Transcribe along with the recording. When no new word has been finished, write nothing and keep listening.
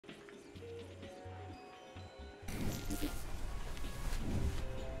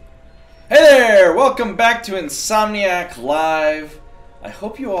there! Welcome back to Insomniac Live. I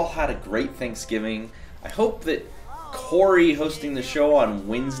hope you all had a great Thanksgiving. I hope that Cory hosting the show on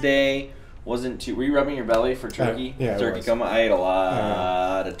Wednesday wasn't too... Were you rubbing your belly for turkey? Yeah, Turkey coma? I ate a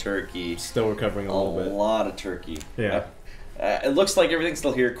lot of turkey. Still recovering a little bit. A lot of turkey. Yeah. It looks like everything's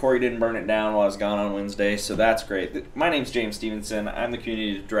still here. Cory didn't burn it down while I was gone on Wednesday, so that's great. My name's James Stevenson. I'm the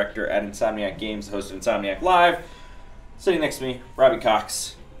community director at Insomniac Games, the host of Insomniac Live. Sitting next to me, Robbie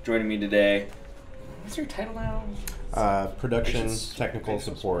Cox, joining me today. What's your title now? Production technical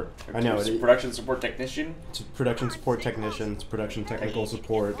support. I know. Production support technician? It's production support technicians, production technical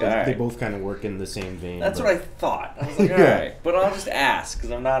support. Right. They both kind of work in the same vein. That's what I thought. I was like, alright. But I'll just ask, because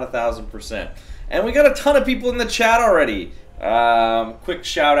I'm not 1,000%. And we got a ton of people in the chat already. Quick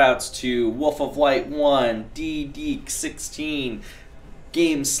shout outs to Wolf of Light 1, D-Deek16,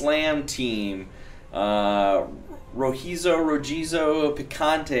 Game Slam Team, Rojizo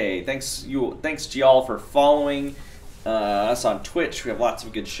Picante. Thanks to y'all for following us on Twitch. We have lots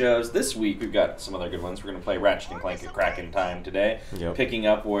of good shows. This week we've got some other good ones. We're going to play Ratchet Clank at Kraken Time today, picking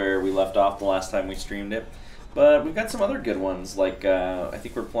up where we left off the last time we streamed it. But we've got some other good ones, like I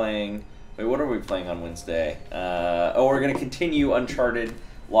think we're playing... Wait, what are we playing on Wednesday? We're going to continue Uncharted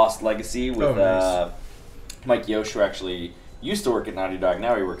Lost Legacy with Mike Yosh, who actually used to work at Naughty Dog.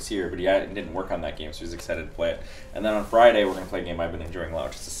 Now he works here, but he didn't work on that game, so he's excited to play it. And then on Friday, we're going to play a game I've been enjoying a lot,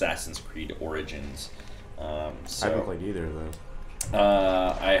 which is Assassin's Creed Origins. I haven't played either of those.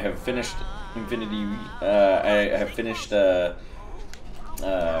 I have finished Infinity... I have finished...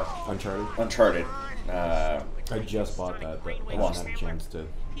 Uncharted. I just bought that, but I haven't had a chance to...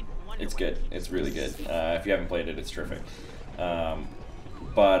 It's good. It's really good. If you haven't played it, it's terrific. But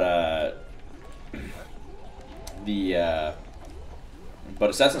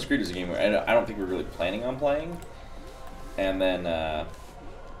Assassin's Creed is a game where I don't think we're really planning on playing. And then what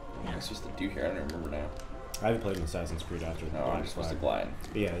am I supposed to do here? I don't remember now. I haven't played an Assassin's Creed after. No, I'm supposed to glide.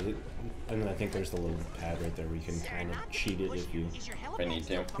 But yeah, and then I think there's the little pad right there where you can kind of cheat it if I need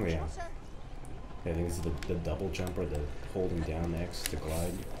to. Yeah. I think this is the double jump or the holding down X to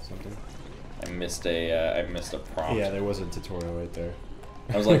glide something. I missed a prompt. Yeah, there was a tutorial right there.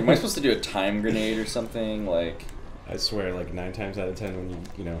 I was like, am I supposed to do a time grenade or something? Like, I swear, like 9 times out of 10, when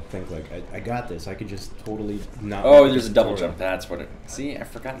you think like I got this, I could just totally not. Oh, there's a double jump. That's what it. See, I've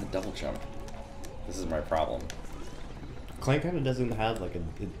forgotten the double jump. This is my problem. Clank kind of doesn't have like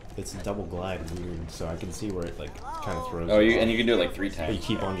it's a double glide weird, so I can see where it like kind of throws. Oh, and you can do it like 3 times. But you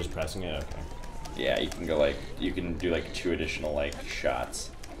keep on just pressing it. Okay. Yeah, you can go like you can do like 2 additional like shots.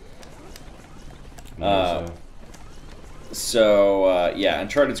 Yeah,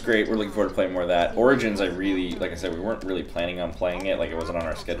 Uncharted's great. We're looking forward to playing more of that. Origins, like I said, we weren't really planning on playing it. Like it wasn't on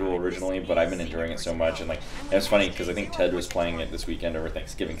our schedule originally, but I've been enjoying it so much. And like it was funny because I think Ted was playing it this weekend over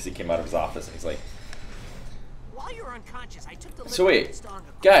Thanksgiving because he came out of his office and he's like, "So wait,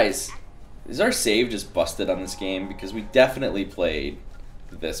 guys, is our save just busted on this game? Because we definitely played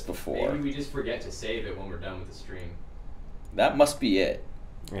this before." Maybe we just forget to save it when we're done with the stream. That must be it.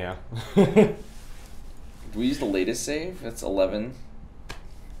 Yeah. Do we use the latest save? That's 11.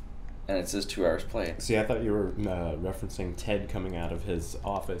 And it says 2 hours played. See, I thought you were referencing Ted coming out of his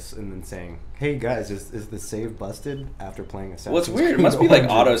office and then saying, "Hey guys, is the save busted after playing Assassin's Creed?" Well, it's weird. It must be like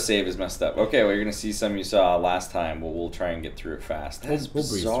auto-save is messed up. Okay, well, you're going to see some you saw last time. Well, we'll try and get through it fast. That's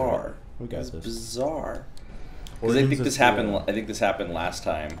bizarre. We got this. Bizarre. Because I think this happened. I think this happened last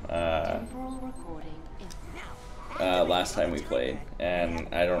time. Last time we played,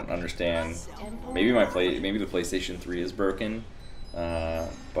 and I don't understand. Maybe the PlayStation 3 is broken,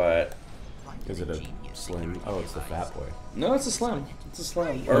 but is it a slim? Oh, it's the Fat Boy. No, it's a slim. It's a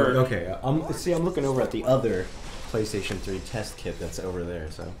slim. Okay, I'm looking over at the other PlayStation 3 test kit that's over there.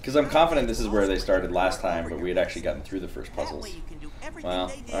 So because I'm confident this is where they started last time, but we had actually gotten through the first puzzles.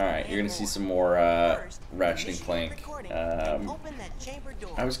 Well, all right, you're gonna see some more Ratchet Clank. I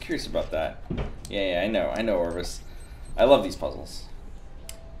was curious about that. Yeah, I know, Orvis. I love these puzzles.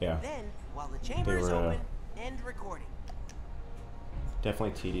 Yeah. They were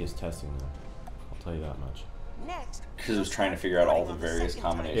definitely tedious testing, though. I'll tell you that much. Because it was trying to figure out all the various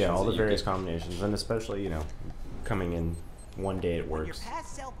combinations. Yeah, all the various combinations, and especially coming in one day it works,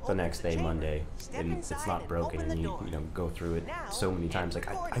 the next day Monday, and it's not broken, and you go through it so many times. Like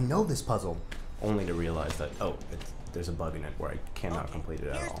I know this puzzle, only to realize that there's a bug in it where I cannot complete it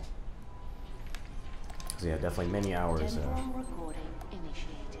at all. So yeah, definitely many hours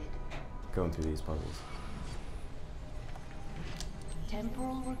going through these puzzles.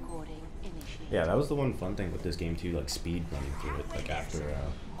 Yeah, that was the one fun thing with this game too, like speed running through it. Like after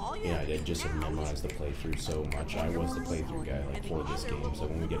you know, I just had memorized the playthrough so much. I was the playthrough guy, like, for this game. So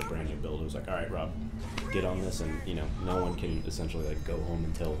when we get a brand new build, it was like, all right, Rob, get on this, and you know, no one can essentially like go home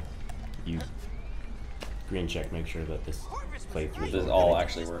until you green check, make sure that this playthrough This all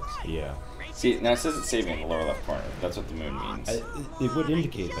actually works. Yeah. See, now it says it's saving in the lower left corner. That's what the moon means. It would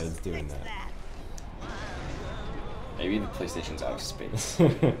indicate that it's doing that. Maybe the PlayStation's out of space.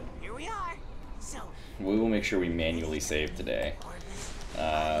 Here we are. So, We will make sure we manually save today.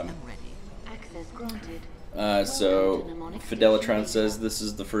 Access granted. So Fidelitron says this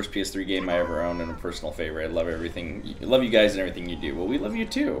is the first PS3 game I ever owned and a personal favorite. I love everything. Love you guys and everything you do. Well, we love you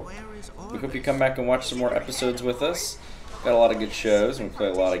too. We hope you come back and watch some more episodes with us. Got a lot of good shows and we play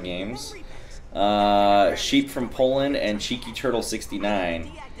a lot of games. Sheep from Poland and Cheeky Turtle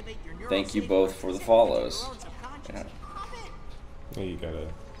 69. Thank you both for the follows. Yeah. Oh, you gotta.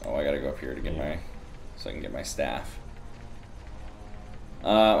 Oh, I gotta go up here to get my, so I can get my staff.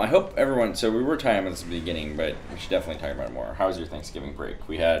 I hope everyone. So we were talking about this at the beginning, but we should definitely talk about it more. How was your Thanksgiving break?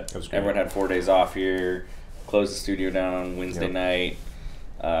 We had everyone had 4 days off here. Closed the studio down on Wednesday night.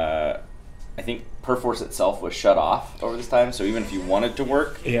 I think Perforce itself was shut off over this time, so even if you wanted to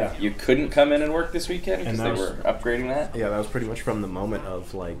work, you couldn't come in and work this weekend because they were upgrading that. Yeah, that was pretty much from the moment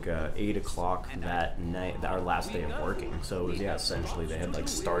of like 8 o'clock that night, our last day of working. So it was, essentially they had like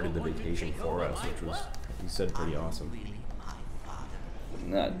started the vacation for us, which was, you said, pretty awesome.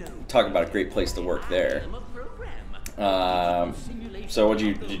 Talk about a great place to work there. So what'd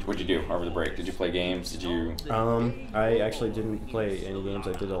you do over the break? Did you play games? Did you? I actually didn't play any games.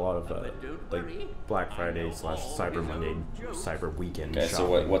 I did a lot of like Black Friday / Cyber Monday, Cyber Weekend. Okay, shopping.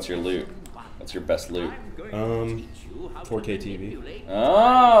 so what's your loot? What's your best loot? 4K TV.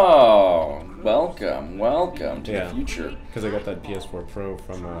 Oh, welcome to the future. Because I got that PS4 Pro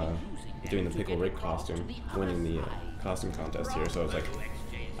from doing the Pickle Rick costume, winning the costume contest here. So I was like,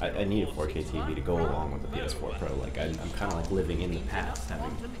 I need a 4K TV to go along with the PS4 Pro. Like I'm kind of like living in the past,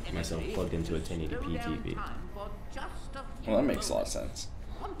 having myself plugged into a 1080p TV. Well, that makes a lot of sense.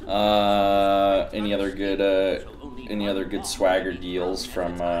 Any other good swagger deals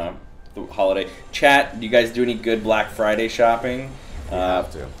from the holiday? Chat, do you guys do any good Black Friday shopping?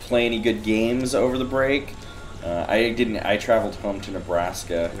 Play any good games over the break? I didn't. I traveled home to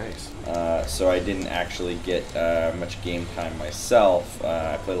Nebraska, so I didn't actually get much game time myself.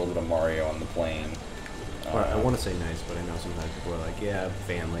 I played a little bit of Mario on the plane. I want to say nice, but I know sometimes people are like, yeah,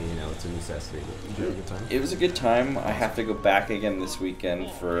 family, it's a necessity. Did you have a good time? It was a good time. I have to go back again this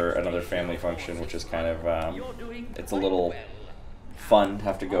weekend for another family function, which is kind of, it's a little fun to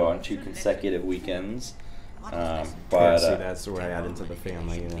have to go on 2 consecutive weekends. But see, that's where I add into the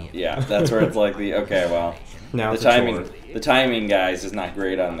family, Yeah, that's where it's like now the timing, guys, is not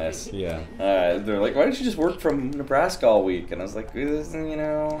great on this. Yeah. They're like, why don't you just work from Nebraska all week? And I was like, I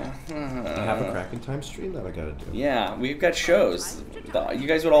have a cracking time stream that I gotta do. Yeah, we've got shows. You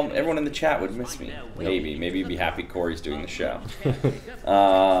guys would everyone in the chat would miss me. Maybe you'd be happy Cory's doing the show.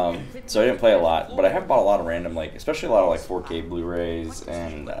 So I didn't play a lot, but I have bought a lot of random, especially a lot of 4K Blu-rays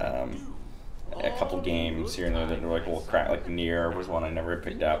and a couple games here and there that were like a little crap. Like Nier was one I never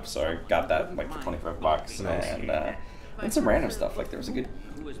picked up, so I got that for $25. And some random stuff. Like there was a good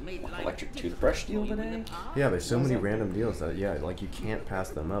electric toothbrush deal today. Yeah, there's so many random deals that you can't pass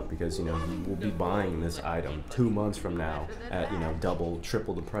them up because you will be buying this item 2 months from now at double,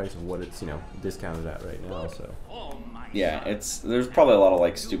 triple the price of what it's discounted at right now. So yeah, there's probably a lot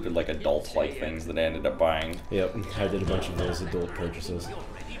of stupid adult things that I ended up buying. Yep, I did a bunch of those adult purchases.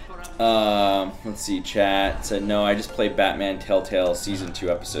 Let's see, chat said, no, I just played Batman Telltale Season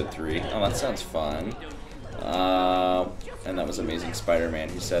 2, Episode 3. Oh, that sounds fun. And that was Amazing Spider-Man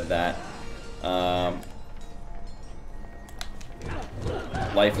who said that.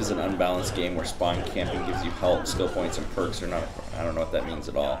 Life is an unbalanced game where spawn camping gives you health, skill points, and perks. I don't know what that means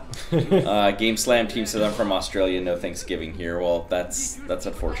at all. Game Slam team says I'm from Australia. No Thanksgiving here. Well, that's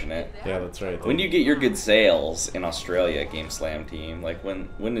unfortunate. Yeah, that's right. When do you get your good sales in Australia, Game Slam team?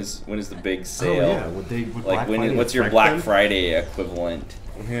 When is the big sale? Oh yeah, what's your Black Friday equivalent?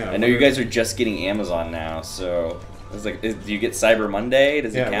 Yeah, I know you guys are just getting Amazon now, so it's do you get Cyber Monday?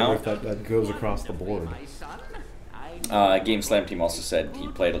 Does it count? Yeah, that goes across the board. Game Slam team also said he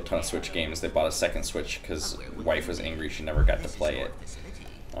played a ton of Switch games. They bought a second Switch because wife was angry she never got to play it.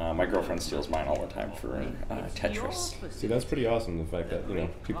 My girlfriend steals mine all the time for Tetris. See, that's pretty awesome, the fact that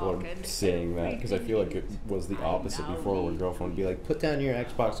people are saying that, because I feel like it was the opposite before, where girlfriend would be like, put down your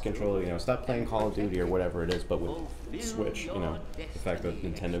Xbox controller, stop playing Call of Duty or whatever it is. But with Switch, the fact that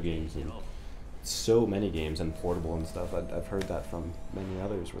Nintendo games and so many games and portable and stuff, I've heard that from many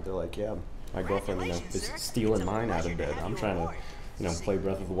others where they're like, yeah, my girlfriend is stealing mine out of bed. I'm trying to you know, play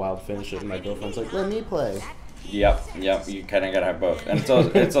Breath of the Wild, finish it, and my girlfriend's like, let me play. Yep. You kind of gotta have both, and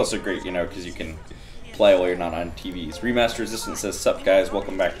it's also great, you know, because you can play while you're not on TVs. Remaster Resistance says, "Sup guys,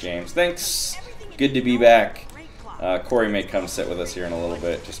 welcome back, James." Thanks. Good to be back. Cory may come sit with us here in a little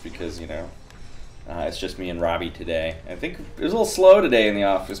bit, just because, you know, it's just me and Robbie today. I think it was a little slow today in the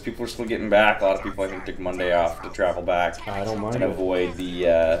office. People are still getting back. A lot of people, I think, took Monday off to travel back. I don't mind and it.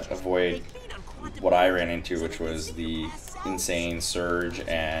 avoid what I ran into, which was the insane surge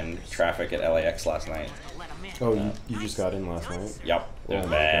and traffic at LAX last night. Oh, you just got in last night? Yep. It was Oh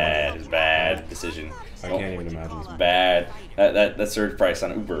my bad. God. It was a bad decision. I can't even imagine. It was bad. That surge price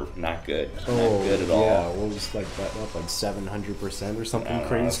on Uber, not good. Not good at all. Yeah, what was like that up like 700% or something I don't know,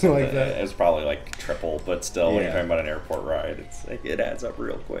 crazy like that? It was probably like triple, but still, when you're Yeah. talking about an airport ride, it's like it adds up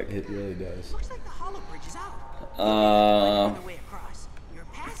real quick. It really does. Looks like the hollow bridge is out. Uh, The way across. Your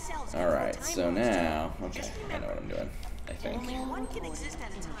pass cells all right. So now, okay, I know what I'm doing. I think. only one can exist at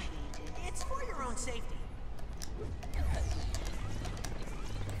a time. It's for your own safety.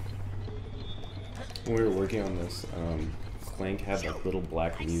 When we were working on this, Clank had like little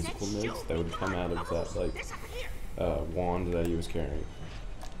black musical notes that would come out of that like wand that he was carrying.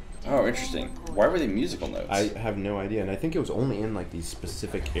 Oh, interesting. Why were they musical notes? I have no idea, and I think it was only in like these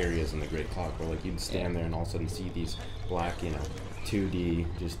specific areas in the Great Clock where like you'd stand there and all of a sudden see these black, you know, 2D,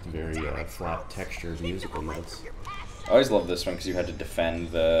 just very flat textured musical notes. I always loved this one because you had to defend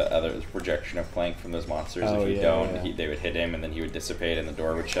the other projection of Clank from those monsters. Oh, if you yeah, don't, yeah. They would hit him, and then he would dissipate, and the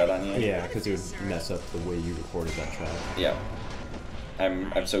door would shut on you. Yeah, because it would mess up the way you recorded that track. Yeah.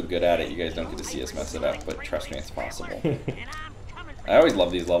 I'm so good at it. You guys don't get to see us mess it up, but trust me, it's possible. I always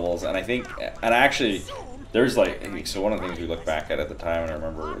love these levels, and I think, and actually, there's like, so one of the things we look back at the time, and I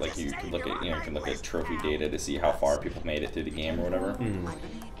remember, like, you can look at, you can look at trophy data to see how far people made it through the game or whatever,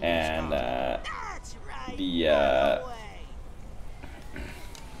 and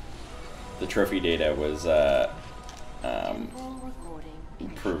the trophy data was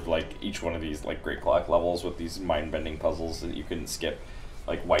proved like each one of these like Great Clock levels with these mind-bending puzzles that you couldn't skip,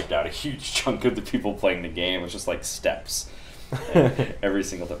 like wiped out a huge chunk of the people playing the game. It was just like steps every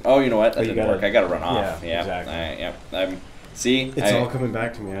single time. Oh, you know what? That didn't work. I gotta run off. Yeah, Exactly. See, it's all coming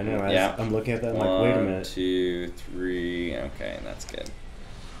back to me. I know. I'm looking at that. I'm like, wait a minute. 1, 2, 3. Okay, that's good.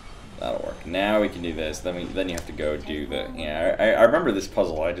 That'll work. Now we can do this. Then you have to go do the. Yeah, I remember this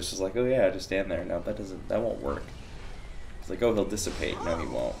puzzle. I just was like, oh yeah, just stand there. No, that won't work. It's like, oh, he'll dissipate. No, he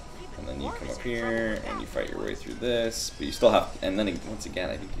won't. And then you come up here and you fight your way through this, but you still have. And then once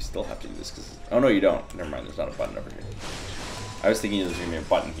again, I think you still have to do this because. Oh no, you don't. Never mind. There's not a button over here. I was thinking there's gonna be a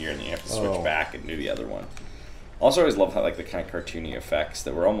button here, and then you have to switch back and do the other one. Also, I always love how like the kind of cartoony effects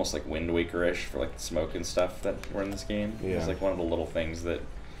that were almost like Wind Waker-ish for like the smoke and stuff that were in this game. Yeah. It was like one of the little things that.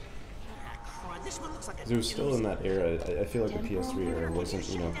 It was still in that era. I feel like the PS3 era wasn't,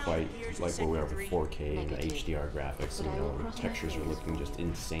 you know, quite like where we are with 4K and HDR graphics, and, you know, the textures are looking just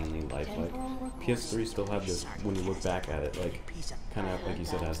insanely lifelike. PS3 still had this, when you look back at it, like, kind of, like you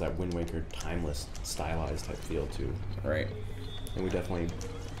said, has that Wind Waker timeless, stylized type feel too. Right. And we definitely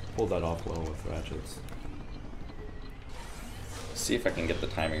pulled that off well with Ratchets. See if I can get the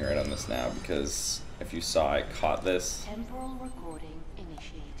timing right on this now, because if you saw, I caught this. Temporal recording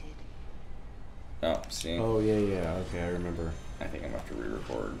initiated. Oh, see? Oh, yeah, okay, I remember. I think I'm going to have to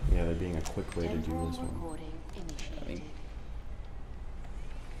re-record. Yeah, there being a quick way to do this one. Recording I initiated.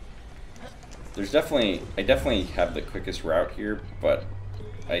 think I definitely have the quickest route here, but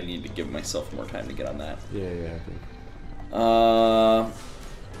I need to give myself more time to get on that. Yeah, I think.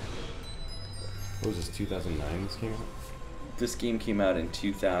 What was this, 2009 this came out? This game came out in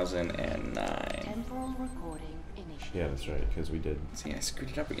 2009. Temporal recording initiated. Yeah, that's right, because we did See, I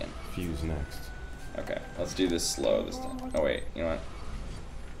screwed it up again. Fuse next. Okay, let's do this slow this time. Oh wait, you know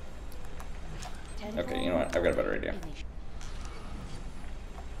what? Okay, you know what? I've got a better idea.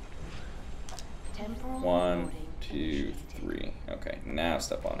 1, 2, 3. Okay, now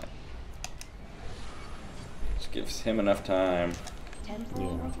step on it. Just gives him enough time.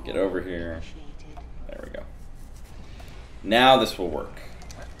 Yeah. Get over here. There we go. Now this will work.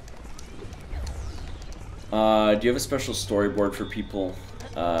 Do you have a special storyboard for people?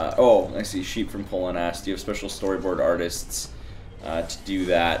 Oh, I see. Sheep from Poland asked, do you have special storyboard artists to do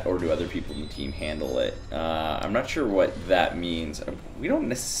that, or do other people in the team handle it? I'm not sure what that means. We don't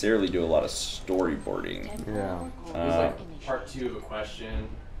necessarily do a lot of storyboarding. Yeah. It was like part 2 of a question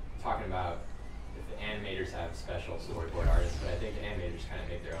talking about if the animators have special storyboard artists, but I think the animators kind of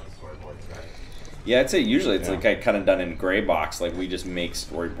make their own storyboards, right? Yeah, I'd say usually it's like kind of done in gray box. Like we just make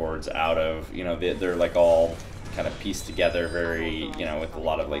storyboards out of, you know, they're like all kind of pieced together, very, you know, with a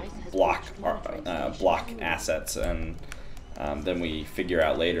lot of like block assets, and Then we figure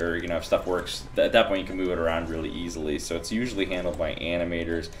out later, you know, if stuff works. At that point, you can move it around really easily. So it's usually handled by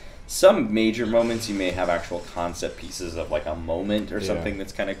animators. Some major moments, you may have actual concept pieces of like a moment or something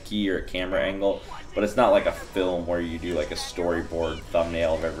that's kind of key, or a camera angle. But it's not like a film where you do like a storyboard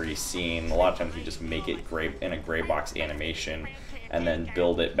thumbnail of every scene. A lot of times you just make it in a gray box animation and then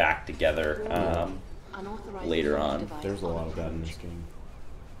build it back together later on. There's a lot of that in this game.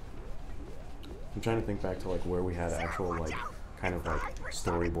 I'm trying to think back to like where we had actual like kind of like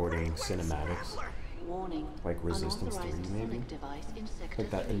storyboarding cinematics. Warning. Like Resistance 3 Unauthorized maybe? sonic device in sector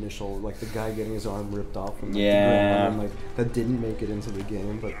Like that 3. initial, like the guy getting his arm ripped off from like, the Yeah. ground, and, like that didn't make it into the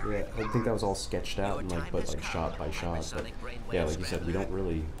game, but yeah, I think that was all sketched out and like, but like shot by shot. But yeah, like you said, we don't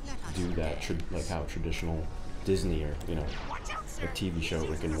really do that like how traditional Disney or you know a TV show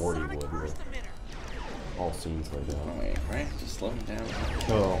Rick and Morty would, where all scenes like that. Oh wait, right? Just slow me down.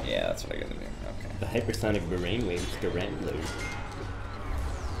 Oh. Yeah, that's what I gotta do. Okay. The hypersonic brainwaves Durantler.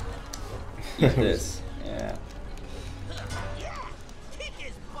 Use this. Yeah. Kick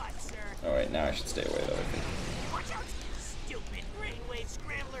his butt, sir. All right, now I should stay away though. I think. Watch out, you stupid brainwave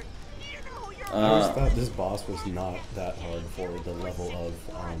scrambler. You know you're I always thought this boss was not that hard for the level of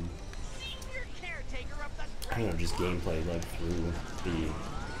your caretaker of the I don't know, just gameplay like through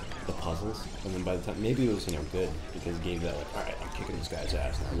the puzzles, and then by the time maybe it was good because it gave that like, all right, I'm kicking this guy's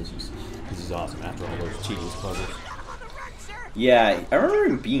ass now. This is awesome after all those tedious puzzles. Yeah, I remember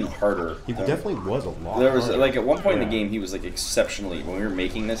him being harder. He definitely was a lot. There was harder. like at one point in the Yeah. game he was like exceptionally. When we were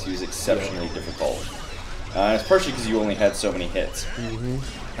making this, he was exceptionally difficult. It's partially because you only had so many hits,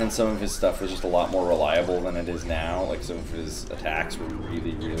 and some of his stuff was just a lot more reliable than it is now. Like some of his attacks were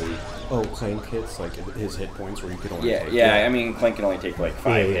really, really. Oh, Clank hits like his hit points where you could only. Yeah, take, yeah. I mean, Clank can only take like 5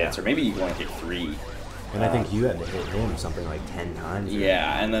 Yeah, yeah. hits, or maybe you can only take 3. And I think you had to hit him something like 10 times.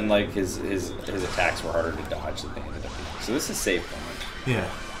 Yeah, and then like his attacks were harder to dodge than they ended up being. So this is safe point. Yeah.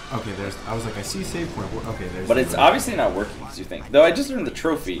 Okay. I was like, I see save point. Okay. There's. But it's obviously not working, as you think. Though I just earned the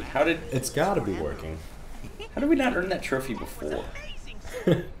trophy. How did It's got to be working. we not earn that trophy before?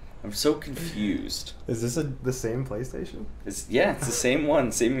 I'm so confused. Is this the same PlayStation? It's the same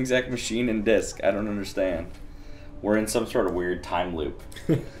one, same exact machine and disc. I don't understand. We're in some sort of weird time loop.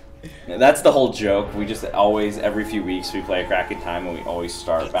 That's the whole joke. We just always, every few weeks, we play a Crack in Time, and we always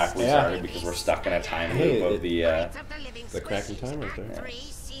start back where we started because we're stuck in a time loop of The cracking time right there.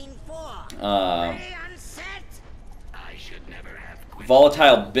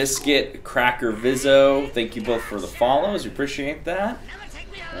 Volatile Biscuit, Cracker Vizzo. Thank you both for the follows. We appreciate that.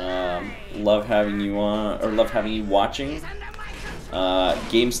 Love having you on, or love having you watching.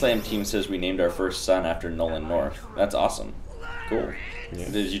 Game Slam Team says we named our first son after Nolan North. That's awesome. Cool. Yeah.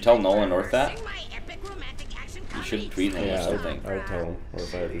 Did you tell Nolan North that? You should tweet him or Yeah, something. I would tell him, or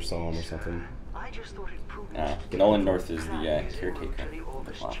if I ever saw him or something. Nolan North is the caretaker.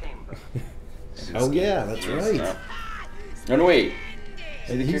 Wow. Oh yeah, that's right. No, wait.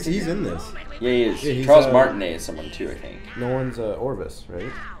 He's in this. Yeah, he is. Yeah, he's, Charles Martinet is someone too, I think. Nolan's Orvis, right?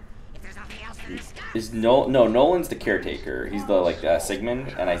 Nolan's the caretaker. He's the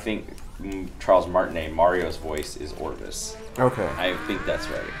Sigmund, and I think Charles Martinet, Mario's voice, is Orvis. Okay. I think that's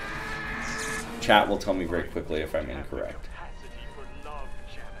right. Chat will tell me very quickly if I'm incorrect.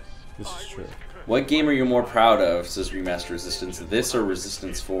 This is true. What game are you more proud of, says Remaster Resistance, this or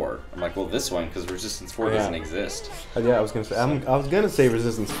Resistance 4? I'm like, well, this one, because Resistance 4 doesn't exist. Yeah, I was gonna say. I was gonna say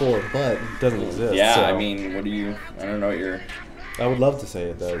Resistance 4, but it doesn't exist. Yeah, so I mean, I don't know what you're... I would love to say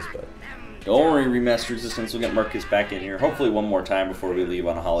it does, but Don't worry, Remaster Resistance, we'll get Marcus back in here, hopefully one more time before we leave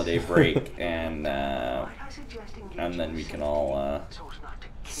on a holiday break, and then we can all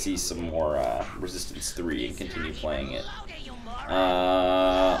see some more Resistance 3 and continue playing it.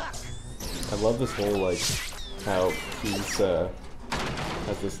 I love this whole how he's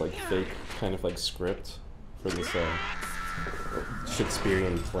has this fake kind of script for this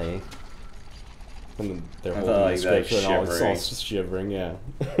Shakespearean play. And then they're holding the script and all it's shivering, yeah.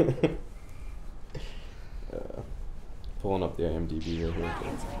 Pulling up the IMDb right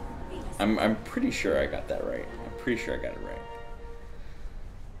here. I'm pretty sure I got that right. I'm pretty sure I got it right.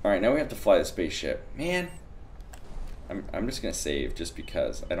 Alright, now we have to fly the spaceship. Man, I'm just going to save just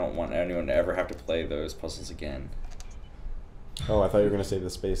because I don't want anyone to ever have to play those puzzles again. Oh, I thought you were going to say the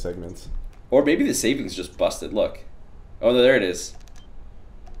space segments. Or maybe the saving's just busted. Look. Oh, there it is.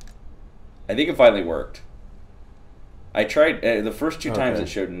 I think it finally worked. I tried, the first 2 times it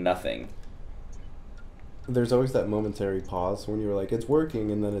showed nothing. There's always that momentary pause when you were like, it's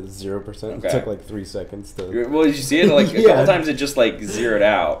working, and then it's 0%. Okay. It took 3 seconds to... Well, did you see it? A couple times it just zeroed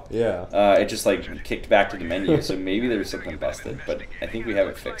out. Yeah. It just kicked back to the menu, so maybe there's something busted, but I think we have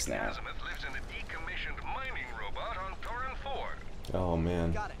it fixed now. Oh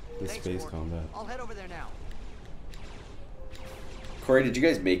man, Got it. this Thanks, space Ward. combat. I'll head over there now. Cory, did you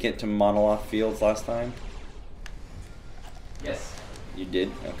guys make it to Monolith Fields last time? Yes. You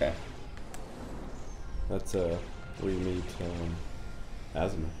did? Okay. That's where you meet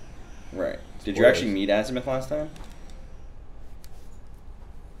Azimuth. Right. Did you actually meet Azimuth last time?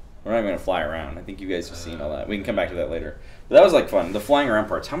 We're not even going to fly around. I think you guys have seen all that. We can come back to that later. But that was like fun. The flying around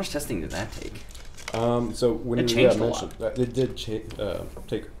parts. How much testing did that take? So when It you changed a mentioned lot. that, it did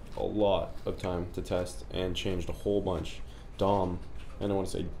take a lot of time to test and changed a whole bunch. Dom, and I want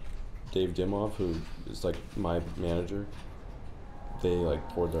to say Dave Dimov, who is like my manager, they like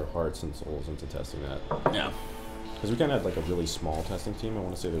poured their hearts and souls into testing that. Yeah. Because we kind of had like a really small testing team. I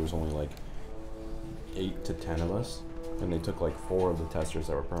want to say there was only like 8 to 10 of us, and they took like 4 of the testers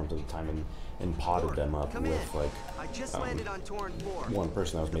that were permanent at the time and potted them up Come with in. like I just landed on Torn 4. one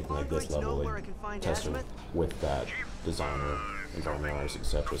person that was making like this level, Where I like can find testing Azimuth? with that designer, environmental artists,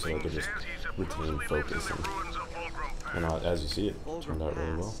 etc. So they could just retain focus and as you see, it turned out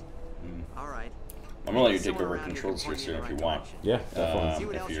really well. All right. I'm gonna let you take over controls here soon if you want. Yeah,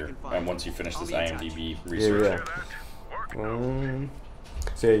 definitely. If you're, once you finish this IMDb Yeah, research. yeah.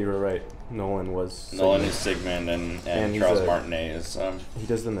 So yeah, you were right. Nolan was. Nolan Sigmund. is Sigmund and And he's Charles a- Martinet is. He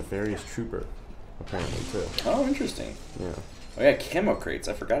does the nefarious trooper, apparently too. Oh, interesting. Yeah. Oh yeah, camo crates.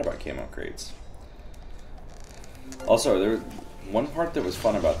 I forgot about camo crates. Also, there one part that was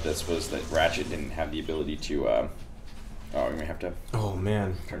fun about this was that Ratchet didn't have the ability to. Oh, we may have to. Oh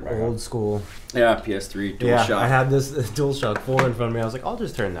man, Turn it back old on. school. Yeah, PS3 Yeah, DualShock. I had this DualShock 4 in front of me. I was like, I'll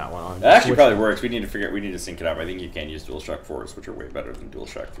just turn that one on. It actually Switch- probably works. We need to sync it up. I think you can use DualShock 4s, which are way better than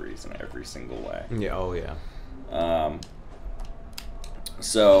DualShock 3s in every single way. Yeah. Oh yeah.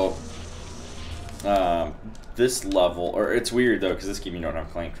 So, this level, or it's weird though, because this game you don't have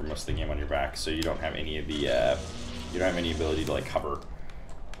Clank for most of the game on your back, so you don't have any of the, you don't have any ability to like hover,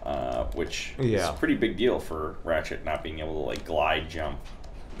 which is a pretty big deal for Ratchet not being able to like glide jump.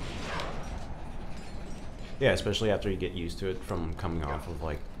 Yeah, especially after you get used to it from coming off of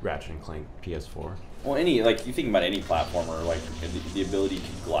like Ratchet and Clank PS4. Well, like you think about any platformer, like the ability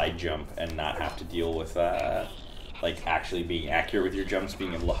to glide jump and not have to deal with like actually being accurate with your jumps,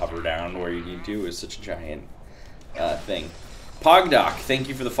 being able to hover down where you need to is such a giant thing. Pogdoc, thank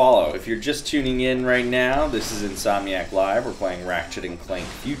you for the follow. If you're just tuning in right now, this is Insomniac Live. We're playing Ratchet and Clank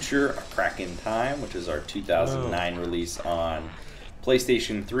Future, A Crack in Time, which is our 2009 release on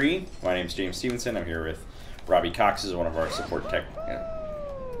PlayStation 3. My name's James Stevenson. I'm here with Robbie Cox, is one of our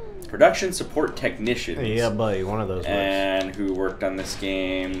production support technicians. Yeah, buddy, one of those. And who worked on this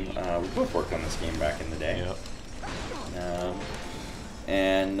game. We both worked on this game back in the day. Yep.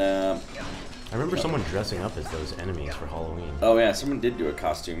 I remember someone dressing up as those enemies for Halloween. Oh yeah, someone did do a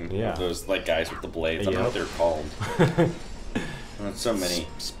costume Yeah. of those like guys with the blades. I don't know what they're called. There's so many.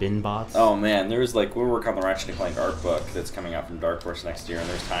 Spin bots. Oh man, there's like we work on the Ratchet and Clank art book that's coming out from Dark Horse next year, and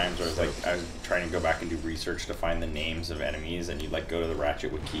there's times where I was trying to go back and do research to find the names of enemies, and you'd like go to the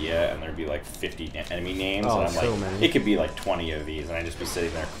Ratchet Wikia, and there'd be like 50 enemy names, and I'm so like, many. it could be like 20 of these, and I'd just be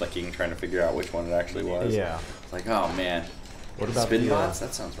sitting there clicking, trying to figure out which one it actually was. Yeah. It's like, oh man. What about Spin the, bots?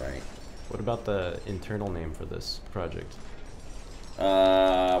 That sounds right. What about the internal name for this project?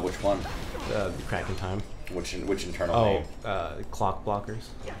 Which one? The Crack in Time. Which internal name? Clock blockers.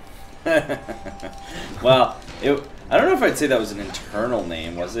 Well, I don't know if I'd say that was an internal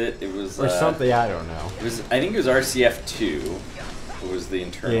name, was it? It was Or something, I don't know. It was. I think it was RCF2. Was the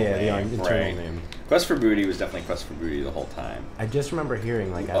internal name, the internal right? name. Quest for Booty was definitely Quest for Booty the whole time. I just remember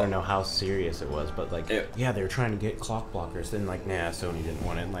hearing, like, I don't know how serious it was, but, like, yeah, they were trying to get clock blockers, then, like, nah, Sony didn't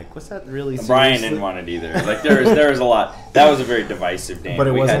want it. And, like, was that really serious? Brian didn't want it either. Like, there was a lot. That was a very divisive name. But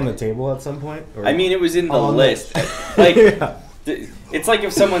it was on the table at some point? Or? I mean, it was in the on list. Like, it's like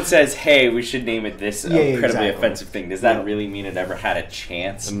if someone says, hey, we should name it this incredibly offensive thing. Does that really mean it ever had a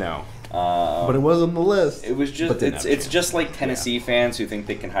chance? No. But it was on the list. It was just it's just like Tennessee fans who think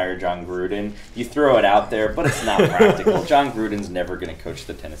they can hire John Gruden. You throw it out there, but it's not practical. John Gruden's never going to coach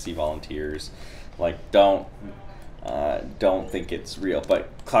the Tennessee Volunteers. Like, don't think it's real.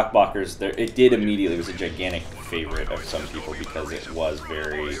 But Clockblockers, it did immediately. It was a gigantic favorite of some people because it was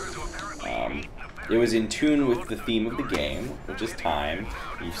very. It was in tune with the theme of the game, which is time.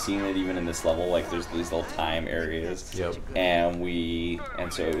 You've seen it even in this level, like there's these little time areas. Yep. And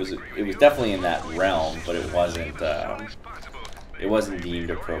so it was definitely in that realm, but it wasn't deemed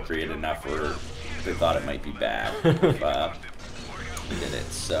appropriate enough where they thought it might be bad if we did it.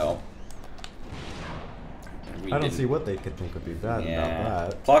 So I don't see what they could think would be bad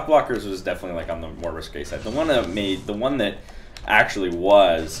about that. Clock Blockers was definitely like on the more risque side. The one that actually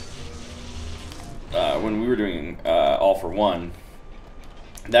was when we were doing All for One,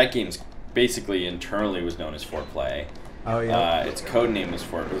 that game's basically internally was known as 4Play. Oh yeah. Its code name was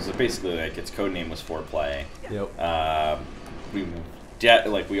basically like its code name was 4Play. Yep.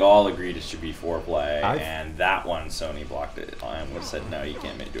 We all agreed it should be 4Play, and that one Sony blocked it and said no, you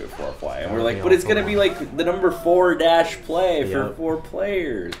can't do it 4Play. And we're like, but it's gonna be like the number 4-play for 4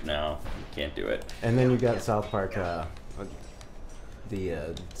 players. No, you can't do it. And then you got South Park, the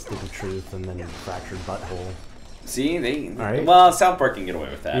Stick of Truth, and then Fractured Butthole. See, right. Well, South Park can get away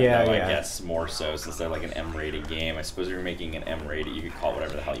with that. Yeah, though, yeah. I guess more so since they're like an M-rated game. I suppose if you're making an M-rated, you could call it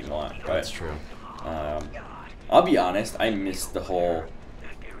whatever the hell you want. But, That's true. I'll be honest, I missed the whole,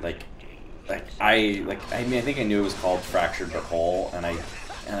 I think I knew it was called Fractured But Whole, and I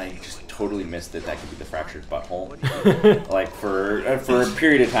just totally missed that could be the Fractured Butthole. Like for a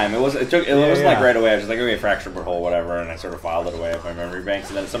period of time, it wasn't like right away. I was just like, okay, Fractured Butthole, whatever, and I sort of filed it away at my memory banks,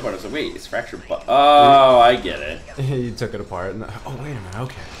 and then at some point I was like, wait, it's Fractured Butt. Oh, I get it. You took it apart, and oh wait a minute,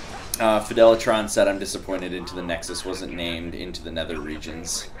 okay. Fidelitron said, I'm disappointed Into the Nexus wasn't named Into the Nether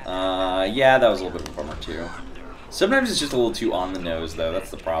Regions. Yeah, that was a little bit of a bummer too. Sometimes it's just a little too on the nose, though.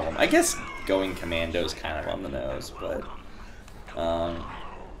 That's the problem. I guess Going Commando is kind of on the nose, but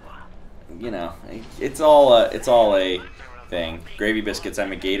you know, it's all a thing. Gravy Biscuits.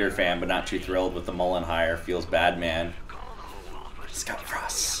 I'm a Gator fan, but not too thrilled with the Mullen hire. Feels bad, man. Scott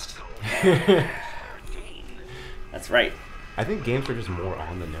Frost. That's right. I think games were just more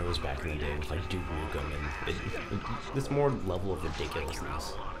on the nose back in the day with like Duke Nukem and this more level of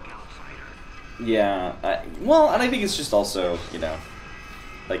ridiculousness. Yeah, well, and I think it's just also, you know,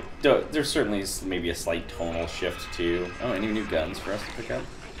 like, there's certainly maybe a slight tonal shift too. Oh, any new guns for us to pick up?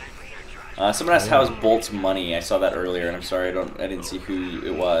 Someone asked how's Bolt's money. I saw that earlier, and I'm sorry I didn't see who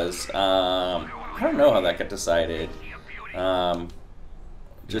it was. I don't know how that got decided.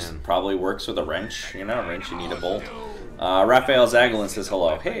 Just probably works with a wrench. You know, a wrench, you need a bolt. Raphael Zagalin says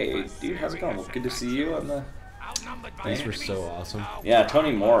hello. Hey, dude, how's it going? Well, good to see you on the... These were so awesome. Yeah,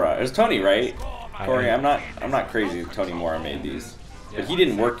 Tony Mora. It was Tony, right? Corey, I'm not crazy if Tony Mora made these. But he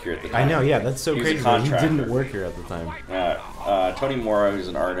didn't work here at the time. I know, yeah, that's so crazy. He didn't work here at the time. Tony Mora, who's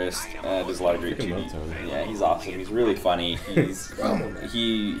an artist, does a lot of great 2D. Yeah, he's awesome. He's really funny. He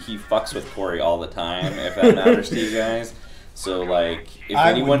fucks with Corey all the time, if that matters to you guys. So, like, if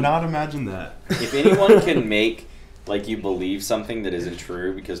anyone... would not imagine that. If anyone can make... like you believe something that isn't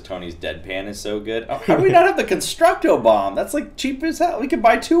true because Tony's deadpan is so good. Oh, how do we not have the Constructo bomb? That's like cheap as hell. We could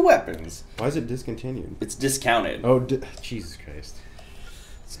buy 2 weapons. Why is it discontinued? It's discounted. Oh, Jesus Christ.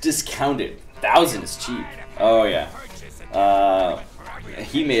 It's discounted. 1,000 is cheap. Oh yeah.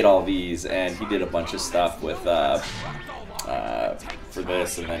 He made all these and he did a bunch of stuff with for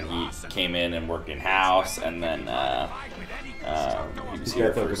this, and then he came in and worked in house, and then he was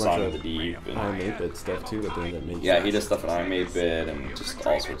here for Song of the Deep. And I'm 8-bit stuff too, that they make. Yeah, he does stuff in I'm 8-bit and just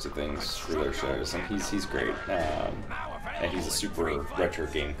all sorts of things for their shows, and he's great. And he's a super retro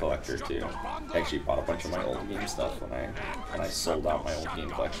game collector too. I actually bought a bunch of my old game stuff when I sold out my old game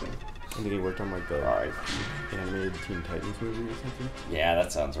collection. I think he worked on like the animated Teen Titans movie or something. Yeah,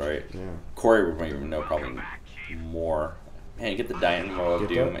 that sounds right. Yeah. Corey would even know probably more. Man, you get the Dynamo of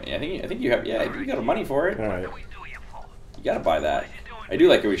Doom. I think you have. Yeah, you got the money for it. All right. You gotta buy that. I do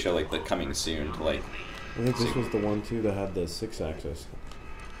like how we show like the coming soon to like. I think this was the one too that had the 6-axis.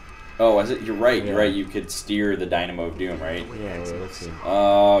 Oh, is it? You're right. You're right. You could steer the Dynamo of Doom, right? Yeah. Well, let's see.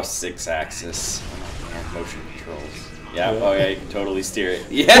 Oh, 6-axis. Oh, man, motion controls. Yeah. Oh yeah, you can totally steer it.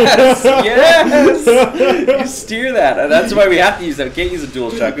 Yes. Yes. You steer that. That's why we have to use that. We can't use a dual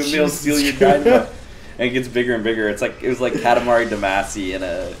shock. We'll be able to steal your Dynamo. And it gets bigger and bigger. It was like Katamari Damacy in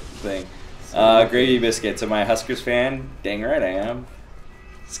a thing. Gravy Biscuits. Am I a Huskers fan? Dang right I am.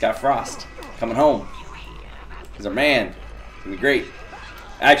 Scott Frost coming home. He's our man. It's gonna be great.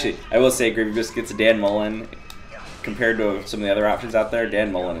 Actually, I will say Gravy Biscuits, Dan Mullen, compared to some of the other options out there,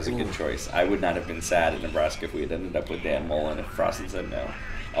 Dan Mullen is a good choice. I would not have been sad in Nebraska if we had ended up with Dan Mullen if Frost had said no.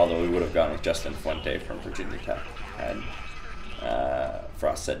 Although we would have gone with Justin Fuente from Virginia Tech. And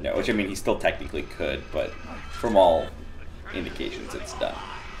Frost said no, which I mean he still technically could, but from all indications it's done.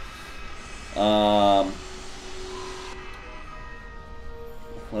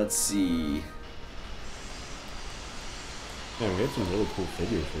 Let's see. Yeah, we had some really cool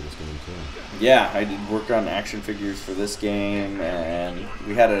figures for this game too. Yeah, I did work on action figures for this game, and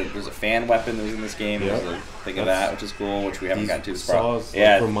there's a fan weapon that was in this game. Yep. There's a thing of that, which is cool, which we haven't gotten to. Saws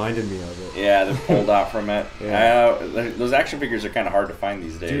reminded me of it. Yeah, they're pulled out from it. Yeah. Those action figures are kind of hard to find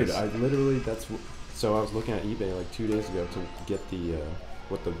these days. Dude, I literally so I was looking at eBay like 2 days ago to get the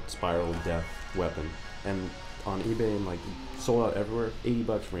the Spiral of Death weapon, and on eBay and like sold out everywhere.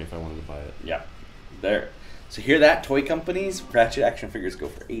 $80 for me if I wanted to buy it. Yeah, So hear that, toy companies? Ratchet action figures go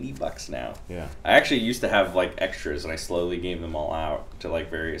for $80 now. Yeah. I actually used to have like extras, and I slowly gave them all out to like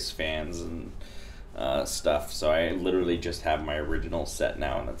various fans and stuff. So I literally just have my original set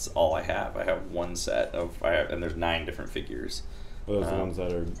now, and that's all I have. I have one set of, and there's 9 different figures. Are those the ones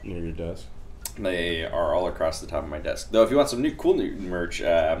that are near your desk? They are all across the top of my desk. Though, if you want some cool new merch,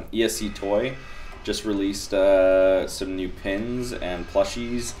 ESC Toy just released some new pins and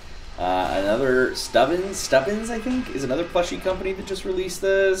plushies. Another Stubbins, I think, is another plushie company that just released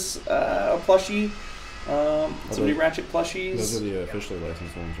this a plushie. Some new Ratchet plushies. Those are the officially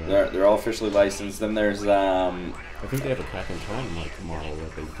licensed ones, right? They're all officially licensed. Then there's I think they have a Crack and Time like model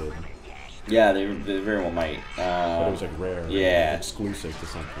that they did. yeah, they very well might. But it was like rare. Yeah. Like exclusive to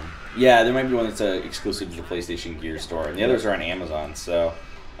something. Yeah, there might be one that's exclusive to the PlayStation Gear store, and the others are on Amazon. So,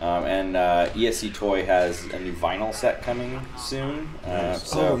 and ESC Toy has a new vinyl set coming soon.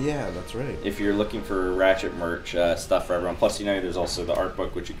 So oh yeah, that's right. if you're looking for Ratchet merch, stuff for everyone. Plus, there's also the art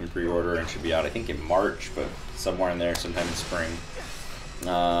book, which you can pre-order and should be out, I think, in March, but somewhere in there, sometime in spring.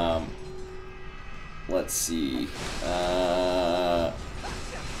 Let's see.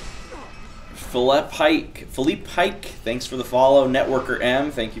 Philippe Pike, thanks for the follow. Networker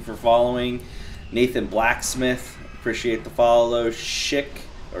M, thank you for following. Nathan Blacksmith, appreciate the follow. Chic,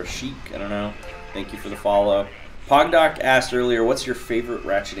 I don't know, thank you for the follow. Pogdoc asked earlier, what's your favorite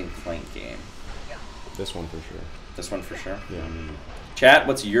Ratchet and Clank game? This one for sure. This one for sure? Yeah, I mean, Chat,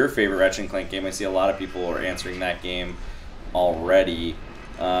 what's your favorite Ratchet and Clank game? I see a lot of people are answering that game already.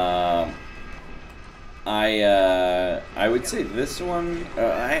 I would say this one.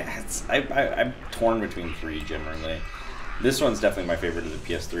 I'm torn between 3 generally. This one's definitely my favorite of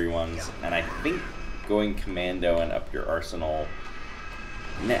the PS3 ones, and I think going Commando and Up Your Arsenal.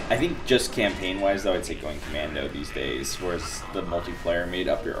 I think just campaign-wise, though, I'd say going Commando these days, whereas the multiplayer made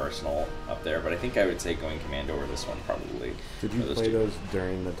Up Your Arsenal up there. But I think I would say going Commando over this one probably. did you play those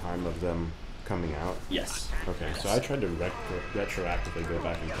during the time of them coming out? Yes. Okay, so I tried to retroactively go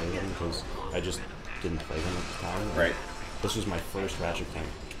back and play them because I just didn't play them at the time. Right. This was my first Ratchet Clank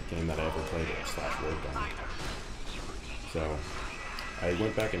game that I ever played / worked on. So I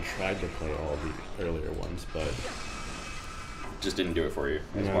went back and tried to play all the earlier ones, but Just didn't do it for you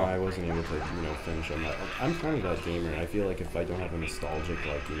as no, well. I wasn't able to, finish them. I'm kind of that gamer. I feel like if I don't have a nostalgic,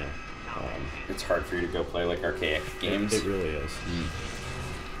 It's hard for you to go play like archaic games. It really is.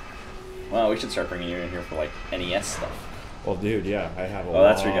 Well, we should start bringing you in here for like NES stuff. Well, dude, yeah, I have a Oh, lot.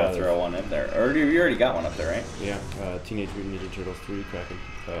 that's where you gotta throw one in there. Or you already got one up there, right? Yeah, Teenage Mutant Ninja Turtles 3, Cracking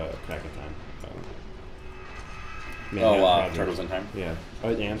Time. Turtles in Time? Yeah,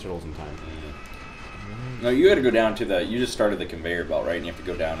 and Turtles in Time. No, you gotta go down to the, you just started the conveyor belt, right? And you have to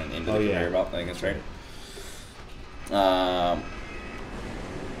go down and into the conveyor belt, I think that's right.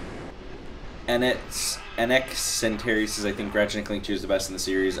 And it's NX Centeri says, I think Ratchet and Clank 2 is the best in the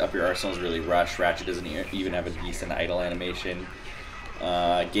series. Up Your Arsenal is really rushed. Ratchet doesn't even have a decent idle animation.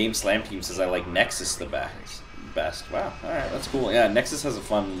 Game Slam Team says, I like Nexus the best. Wow, alright, that's cool. Yeah, Nexus has a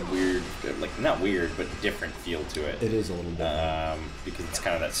fun, weird, like, not weird, but different feel to it. It is a little different. Because it's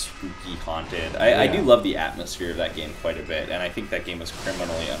kind of that spooky, haunted. I do love the atmosphere of that game quite a bit, and I think that game was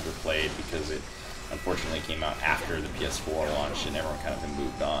criminally underplayed because it unfortunately came out after the PS4 launch and everyone kind of had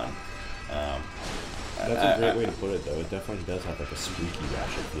moved on. That's a great way to put it, though. It definitely does have like a spooky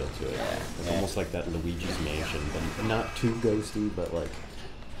Ratchet feel to it. Yeah, it's almost like that Luigi's Mansion, but not too ghosty, but like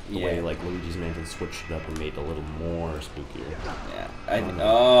the way like Luigi's Mansion switched it up and made it a little more spookier. Yeah.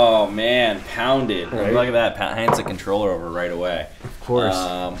 Oh man, pounded! Right? Look at that. Hands the controller over right away. Of course.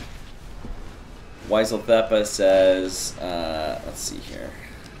 Weiselthepa says, let's see here.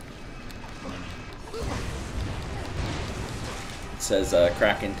 It says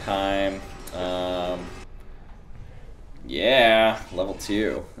Kraken Time. Yeah, level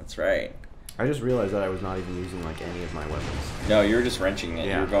 2. That's right. I just realized that I was not even using like any of my weapons. No, you were just wrenching it.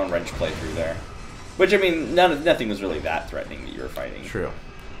 Yeah. You were going wrench play through there. Which, I mean, nothing was really that threatening that you were fighting. True.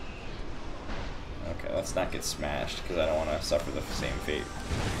 Okay, let's not get smashed, because I don't want to suffer the same fate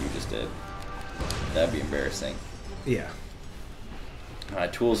you just did. That'd be embarrassing. Yeah.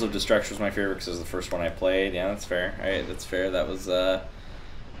 Tools of Destruction was my favorite because it was the first one I played. Yeah, that's fair. All right, that's fair. That was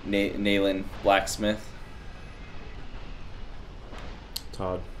Nayland Blacksmith.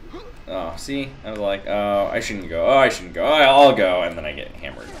 Todd. Oh, see? I was like, oh, I shouldn't go. Oh, I shouldn't go. Oh, I'll go. And then I get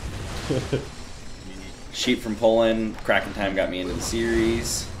hammered. Sheep from Poland. Kraken Time got me into the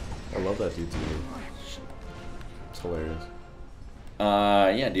series. I love that dude's name. It's hilarious.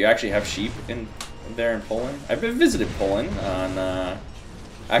 Yeah, do you actually have sheep in there in Poland? I've visited Poland on,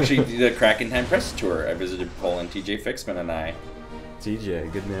 actually, the Kraken Time press tour. I visited Poland, TJ Fixman and I.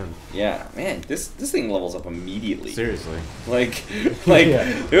 TJ, good man. Yeah, man, this thing levels up immediately. Seriously. Like, Yeah.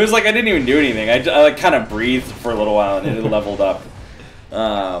 it was like I didn't even do anything. I like kind of breathed for a little while and it leveled up.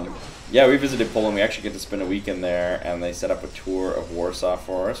 Yeah, we visited Poland. We actually get to spend a weekend there, and they set up a tour of Warsaw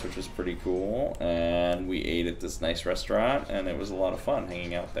for us, which was pretty cool. And we ate at this nice restaurant, and it was a lot of fun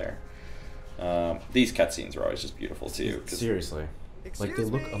hanging out there. These cutscenes are always just beautiful too. Seriously. Like, they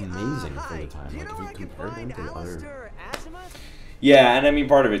look amazing for the time. Like, if you compare them to other... Yeah, and I mean,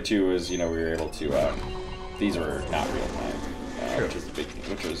 part of it too is, you know, we were able to. These were not real time, which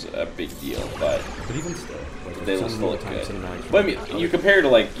was a big deal, but even still, like, they still look time good. cinematics But I mean, you compare to,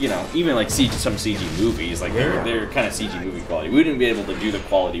 like, you know, even like some CG movies, like they're kind of CG movie quality. We wouldn't be able to do the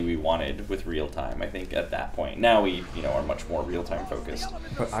quality we wanted with real time, I think, at that point. Now we, you know, are much more real time focused.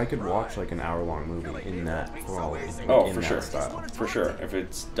 But I could watch like an hour-long movie in that quality. Oh, in for that sure, style. for sure, if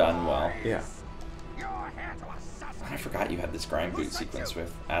it's done well. Yeah. I forgot you had this grind boot sequence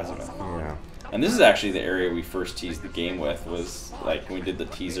with Azimuth. Yeah. And this is actually the area we first teased the game with, was like when we did the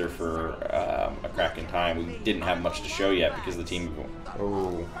teaser for A Crack in Time. We didn't have much to show yet because the team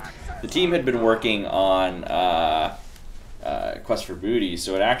had been working on Quest for Booty,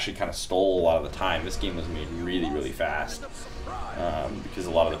 so it actually kind of stole a lot of the time. This game was made really, really fast because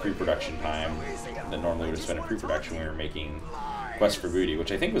a lot of the pre-production time that normally would have spent in pre-production, we were making Quest for Booty,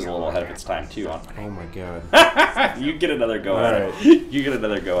 which I think was a little ahead of its time too. Oh my god. You get another go at Alright. it. You get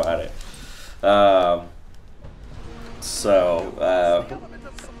another go at it. Yeah,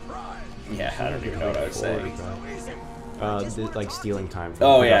 I don't even know what I was saying. Like stealing time from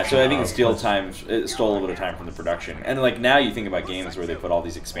Oh the yeah, so I think production it stole a little bit of time from the production. And like now you think about games where they put all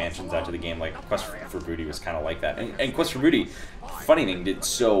these expansions out to the game, like Quest for Booty was kind of like that. And Quest for Booty, funny thing, did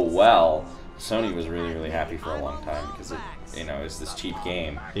so well. Sony was really, really happy for a long time because it, you know, is this cheap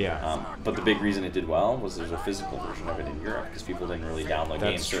game. Yeah. But the big reason it did well was there's a physical version of it in Europe because people didn't really download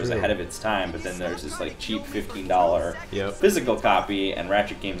games, so it was true. ahead of its time. But then there's this like cheap $15 Yep. physical copy, and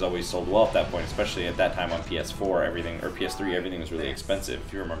Ratchet games always sold well at that point, especially at that time on PS4. Everything, or PS3, everything was really expensive.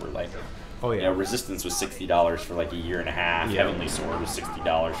 If you remember, like, Oh yeah. you know, Resistance was $60 for like a year and a half. Yep. Heavenly Sword was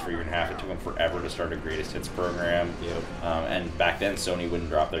 $60 for a year and a half. It took them forever to start a Greatest Hits program. Yep. And back then, Sony wouldn't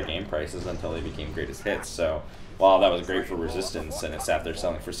drop their game prices until they became Greatest Hits. So while that was great for Resistance, and it sat there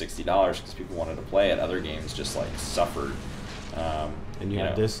selling for $60 because people wanted to play it, other games just like suffered. And you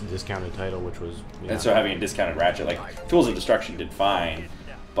had this discounted title, which was... Yeah. And so having a discounted Ratchet, like Tools of Destruction did fine,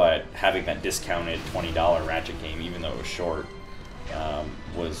 but having that discounted $20 Ratchet game, even though it was short,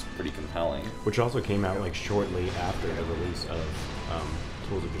 was pretty compelling. Which also came out like shortly after the release of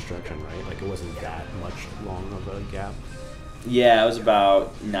Tools of Destruction, right? Like it wasn't that much long of a gap. Yeah, it was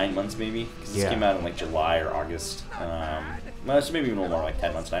about 9 months maybe, because this Yeah. came out in like July or August. Well, it's maybe even a little more, like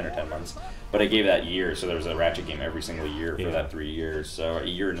 10 months, 9 or 10 months. But I gave that year, so there was a Ratchet game every single year for that 3 years. So a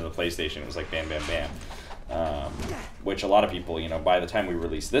year into the PlayStation, it was like bam, bam, bam. Which a lot of people, you know, by the time we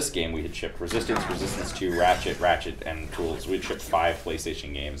released this game, we had shipped Resistance, Resistance 2, Ratchet, and Tools. We'd shipped 5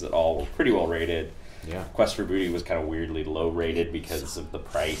 PlayStation games that all were pretty well rated. Yeah. Quest for Booty was kind of weirdly low rated because of the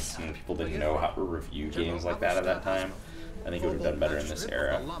price, and people didn't know how to review games like that at that time. I think it would have done better in this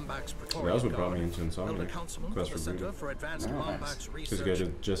era. That was what brought me into Insomniac, Quest for Booty. Nice. Because you guys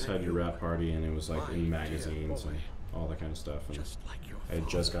had just had your rap party, and it was like in magazines and all that kind of stuff. And I had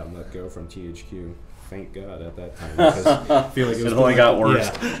just gotten let go from THQ. Thank God at that time, because I feel like It only got worse.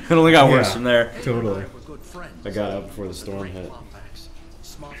 Yeah. It only got worse from there. Totally. I got out before the storm hit.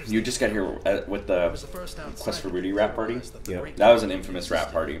 You just got here with the Quest for Booty rap party? Yep. That was an infamous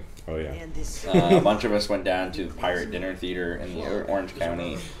rap party. Oh yeah. A bunch of us went down to the Pirate Dinner Theater in the Orange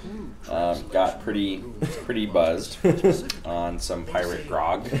County. Got pretty buzzed on some pirate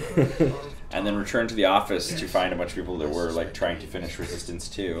grog. And then returned to the office to find a bunch of people that were like trying to finish Resistance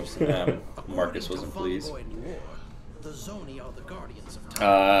 2. Marcus wasn't pleased.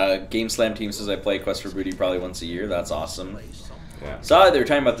 Game Slam team says I play Quest for Booty probably once a year. That's awesome. Yeah. Saw they were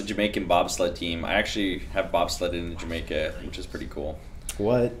talking about the Jamaican bobsled team. I actually have bobsledded in Jamaica, which is pretty cool.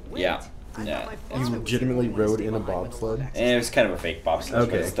 What? Yeah. Yeah. You legitimately rode in a bobsled? And it was kind of a fake bobsled, but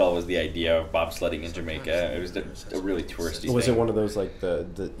Okay. it still was the idea of bobsledding in Jamaica. It was a really touristy Was thing. it one of those like the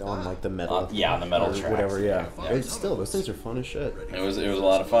on like the metal? Yeah, on the metal or tracks. whatever. Yeah. Yeah. It's still, those things are fun as shit. It was a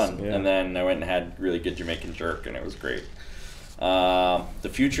lot of fun. Yeah. And then I went and had really good Jamaican jerk, and it was great. The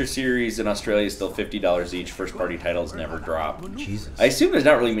Future series in Australia is still $50 each. First party titles never drop. Jesus. I assume there's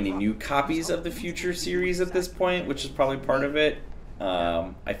not really many new copies of the Future series at this point, which is probably part of it.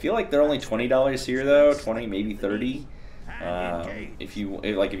 I feel like they're only $20 here though, 20 maybe 30. If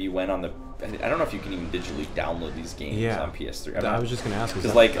you went on the, I don't know if you can even digitally download these games on PS3. I was just gonna ask.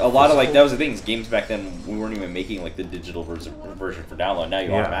 Because like a lot of that was the thing. Games back then we weren't even making like the digital version for download. Now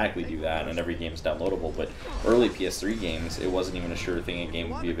you automatically do that, and every game's downloadable. But early PS3 games, it wasn't even a sure thing a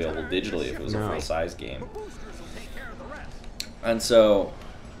game would be available digitally if it was a full size game. And so,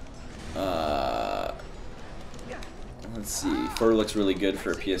 let's see. Fur looks really good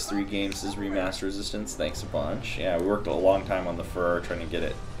for a PS3 game, says Remaster Resistance. Thanks a bunch. Yeah, we worked a long time on the fur, trying to get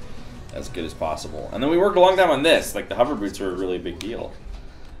it as good as possible. And then we worked a long time on this. Like, the hover boots were a really big deal.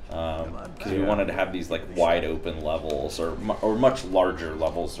 Because we wanted to have these, like, wide open levels, or much larger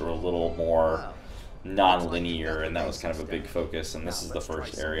levels, or a little more non-linear, and that was kind of a big focus. And this is the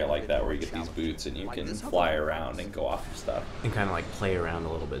first area like that where you get these boots and you can fly around and go off of stuff. And kind of, like, play around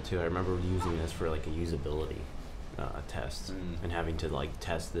a little bit, too. I remember using this for, like, a usability test, and having to like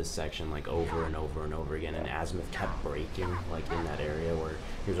test this section like over and over and over again, and Azimuth kept breaking like in that area where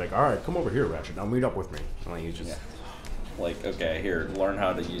he was like, all right, come over here, Ratchet, now meet up with me. And like, he just like, okay, here, learn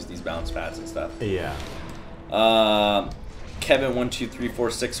how to use these bounce pads and stuff. Yeah. Kevin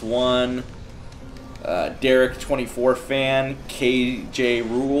 123461, Derek 24 fan, KJ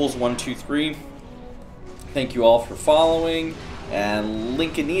Rules 123. Thank you all for following, and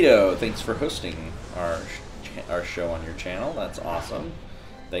Lincolnito, thanks for hosting our show on your channel. That's awesome.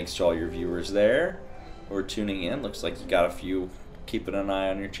 Thanks to all your viewers there who are tuning in. Looks like you got a few keeping an eye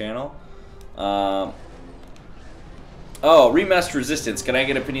on your channel. Oh, Remaster Resistance. Can I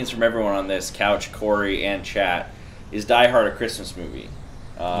get opinions from everyone on this? Couch, Corey, and chat. Is Die Hard a Christmas movie?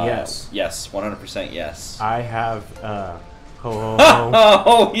 Yes. Yes, 100% yes. I have ho ho ho.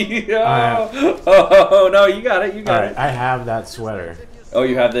 Oh, yeah. Oh, no, you got it. You got it. I have that sweater. Oh,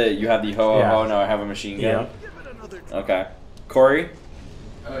 you have the ho ho ho. No, I have a machine gun. Okay. Corey?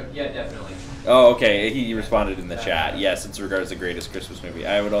 Yeah, definitely. Oh, okay. He responded in the chat. Yes, it's regarded as the greatest Christmas movie.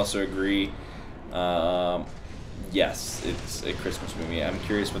 I would also agree. Yes, it's a Christmas movie. I'm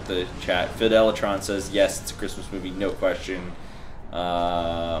curious what the chat. Fidelitron says, yes, it's a Christmas movie. No question.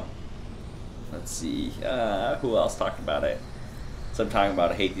 Let's see. Who else talked about it? So I'm talking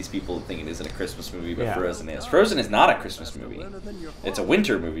about I hate these people who think it isn't a Christmas movie, but Frozen is. Frozen is not a Christmas movie. It's a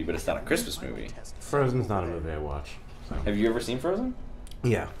winter movie, but it's not a Christmas movie. Frozen's not a movie I watch. So. Have you ever seen Frozen?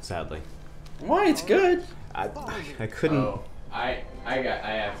 Yeah, sadly. Why? It's good. I couldn't. Oh, I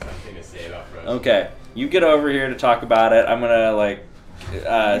have something to say about Frozen. Okay, you get over here to talk about it. I'm gonna like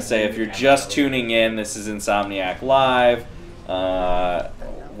say if you're just tuning in, this is Insomniac Live.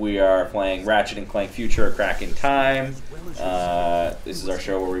 We are playing Ratchet and Clank Future, A Crack in Time. This is our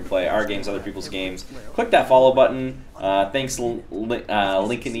show where we play our games, other people's games. Click that follow button. Thanks,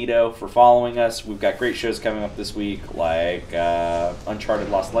 Lincolnito, for following us. We've got great shows coming up this week, like Uncharted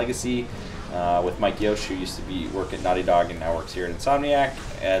Lost Legacy with Mike Yosh, who used to work at Naughty Dog and now works here at Insomniac,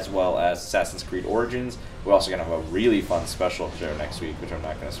 as well as Assassin's Creed Origins. We're also going to have a really fun special show next week, which I'm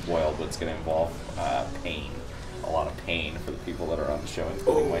not going to spoil, but it's going to involve pain. A lot of pain for the people that are on the show,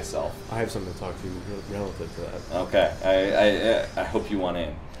 including myself. I have something to talk to you relative to that. Okay, I hope you want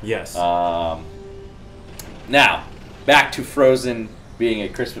in. Yes. Now, back to Frozen being a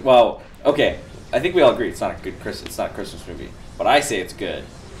Christmas. Well, okay, I think we all agree it's not a good It's not a Christmas movie, but I say it's good.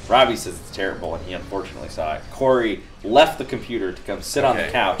 Robbie says it's terrible, and he unfortunately saw it. Corey left the computer to come sit on the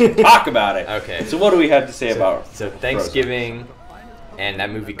couch and talk about it. Okay. So what do we have to say about? So Thanksgiving. And that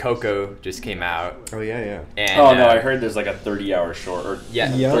movie Coco just came out. Oh yeah. And, no, I heard there's like a 30-hour short. Or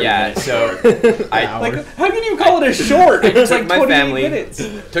yeah. So like, how can you call it a short? It's like 28 minutes.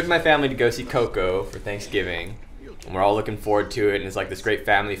 Took my family to go see Coco for Thanksgiving, and we're all looking forward to it. And it's like this great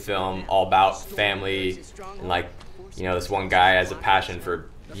family film, all about family, and like, you know, this one guy has a passion for,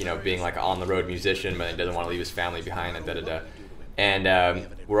 you know, being like an on-the-road musician, but he doesn't want to leave his family behind, and da-da-da. And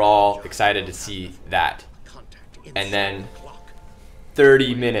we're all excited to see that. And then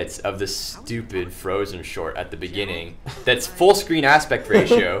 30 minutes of this stupid Frozen short at the beginning that's full screen aspect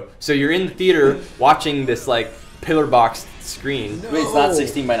ratio. So you're in the theater watching this like pillar box screen. Wait, it's not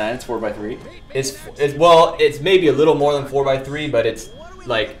 16:9, it's 4:3? It's maybe a little more than 4:3, but it's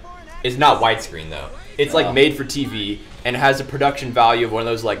like, it's not widescreen though. It's like made for TV and has a production value of one of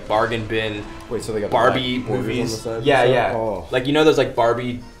those like bargain bin so they got Barbie the movies. On the side Yeah. Oh. Like, you know those like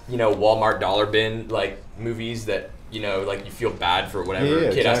Barbie, you know, Walmart dollar bin like movies that, you know, like you feel bad for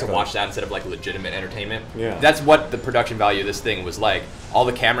whatever kid has to watch that instead of like legitimate entertainment. Yeah. That's what the production value of this thing was like. All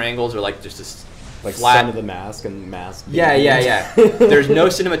the camera angles are like just this like flat. Son of the Mask and Mask. Yeah. There's no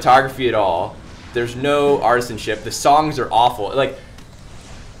cinematography at all. There's no artisanship. The songs are awful. Like,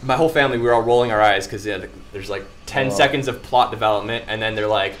 my whole family, we were all rolling our eyes because there's like 10 seconds of plot development, and then they're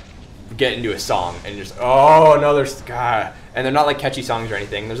like get into a song and just another God, and they're not like catchy songs or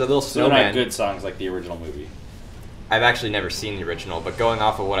anything. There's a little So they're snowman. not good songs like the original movie. I've actually never seen the original, but going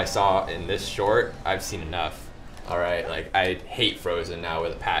off of what I saw in this short, I've seen enough. All right, like I hate Frozen now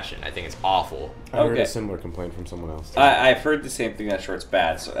with a passion. I think it's awful. I heard Okay. a similar complaint from someone else. Too. I've heard the same thing, that short's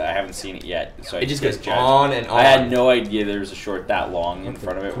bad, so I haven't seen it yet. So It just can't goes judge. on and on. I had no idea there was a short that long in Okay,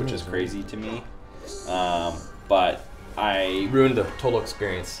 front of it, which cool. is crazy to me. But I Ruined the total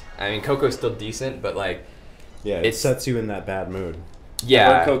experience. I mean, Coco's still decent, but like, Yeah, it It's- sets you in that bad mood. I've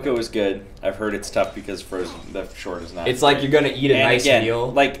yeah, heard Coco is good. I've heard it's tough because Frozen, the short is not. it's like great. you're gonna eat a And nice again,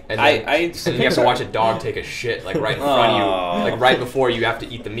 meal, like, and I then, and you have to watch a dog take a shit like right in front of Aw. you, like right before you have to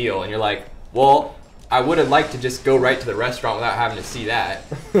eat the meal, and you're like, well, I would have liked to just go right to the restaurant without having to see that.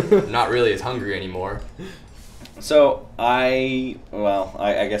 I'm not really as hungry anymore. So I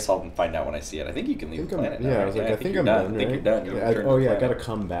guess I'll find out when I see it. I think you can leave the planet now. Yeah, I right? was like, I think you're I'm done. done. I think right? you're done. You Yeah, return to oh the yeah, I planet. gotta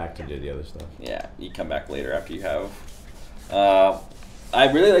come back to do the other stuff. Yeah, you come back later after you have. I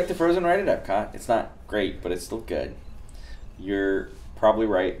really like the Frozen ride at Epcot. It's not great, but it's still good. You're probably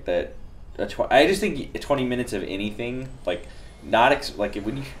right that I just think 20 minutes of anything, like not like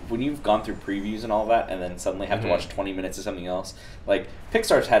when you've gone through previews and all that, and then suddenly have to watch 20 minutes of something else. Like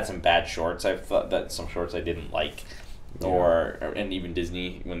Pixar's had some bad shorts. I've thought that some shorts I didn't like, and even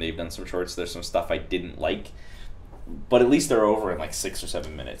Disney when they've done some shorts, there's some stuff I didn't like. But at least they're over in like 6 or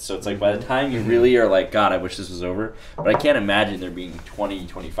 7 minutes. So it's like by the time you really are like, God, I wish this was over. But I can't imagine there being 20,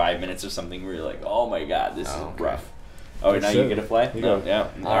 25 minutes of something where you're like, oh my God, this is rough. Oh, now you get to play? You No, go. yeah.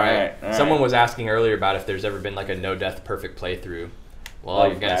 All right. Someone was asking earlier about if there's ever been like a no death perfect playthrough. Well,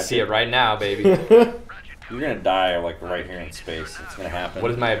 Like you're gonna Ratchet. see it right now, baby. You're going to die like right here in space. It's going to happen.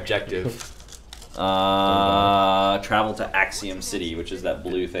 What is my objective? Travel to Axiom City, which is that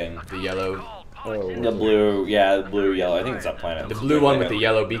blue thing. The yellow, The blue, the blue, yellow. I think it's that planet. the blue one with the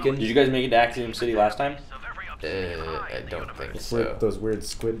yellow beacon. Did you guys make it to Axiom City last time? I don't think It's so. with those weird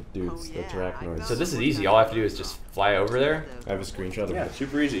squid dudes, the arachnoids. So this is easy. All I have to do is just fly over there. I have a screenshot of Yeah, it.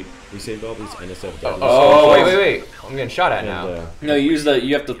 super easy. We saved all these NSF Oh, data. oh, wait! I'm getting shot at And, now. No,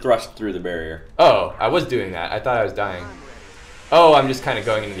 you have to thrust through the barrier. Oh, I was doing that. I thought I was dying. Oh, I'm just kind of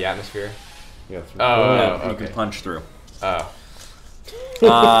going into the atmosphere. yeah, Oh, You okay. can punch through. Oh,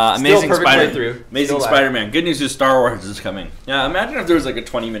 Amazing perfect playthrough. Amazing Still Spider-Man. Good news is Star Wars is coming. Yeah, imagine if there was like a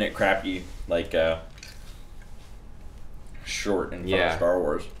 20-minute crappy like short in front of Star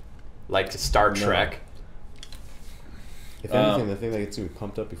Wars. like Star Trek. If anything, the thing that gets me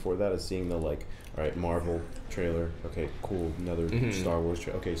pumped up before that is seeing the like, all right, Marvel trailer. Okay, cool. Another Star Wars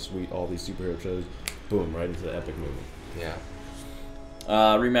trailer. Okay, sweet. All these superhero trailers. Boom, right into the epic movie. Yeah.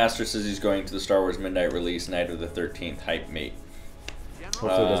 Remaster says he's going to the Star Wars midnight release, night of the 13th. Hype mate.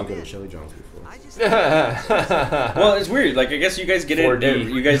 Hopefully, it doesn't go to Shelly Jones before. Well, it's weird. Like I guess you guys get it.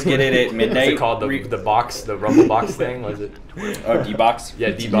 4D. You guys get it at midnight. What's it called? The box, the rumble box thing? Was it? Oh, D-Box? Yeah,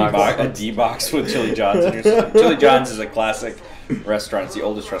 D-Box. A D-Box with Chili John's. In your Chili John's is a classic restaurant. It's the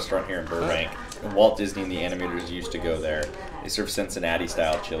oldest restaurant here in Burbank. And Walt Disney and the animators used to go there. They serve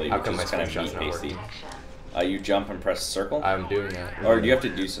Cincinnati-style chili, How which come is my kind of screenshot's meat not pasty. working? You jump and press circle? I'm doing that. Or do you have to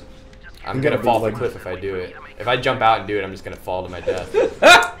do some... I'm gonna fall off a cliff if I do it. If I jump out and do it, I'm just gonna fall to my death.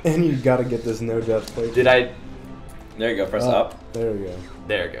 And you gotta get this no death plate. Did I? There you go, press up. There we go.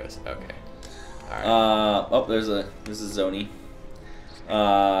 There it goes. Okay. All right. This is Zoni.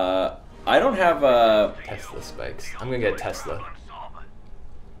 I don't have a... Tesla spikes. I'm gonna get a Tesla.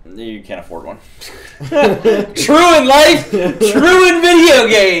 You can't afford one. True in life, true in video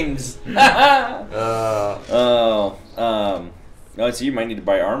games. So you might need to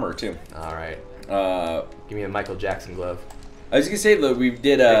buy armor too. All right. I Give me a Michael Jackson glove. was gonna say, look, we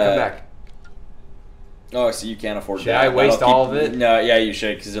did. Hey, come back. Oh, so you can't afford Should that. I waste That'll all keep- of it? No, yeah, you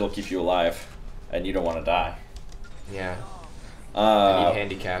should, because it'll keep you alive, and you don't want to die. Yeah. I need Uh,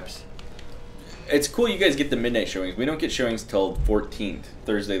 handicaps. it's cool you guys get the midnight showings. We don't get showings till 14th,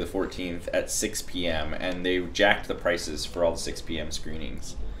 Thursday the 14th at 6 p.m. and they jacked the prices for all the 6 p.m.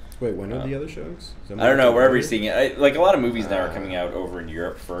 screenings. Wait, when are the other shows? I don't know, wherever you're seeing it. Like, a lot of movies now are coming out over in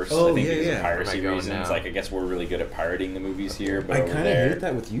Europe first. Oh, I think yeah, because yeah. of piracy Where am I going reasons. now? Like, I guess we're really good at pirating the movies here, but I over kind of there... hate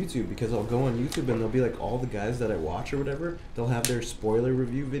that with YouTube because I'll go on YouTube and they'll be like all the guys that I watch or whatever. They'll have their spoiler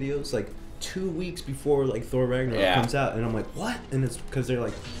review videos like 2 weeks before like Thor Ragnarok comes out, and I'm like, what? And it's because they're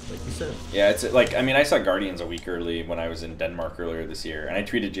like you said. Yeah, it's like, I mean, I saw Guardians a week early when I was in Denmark earlier this year, and I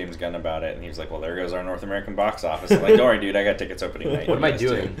tweeted James Gunn about it, and he was like, well, there goes our North American box office. I'm like, don't worry, dude, I got tickets opening night. What am I You guys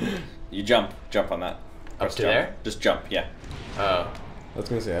doing? too. You jump on that. Press to jump. there? Just jump, yeah. Oh. I was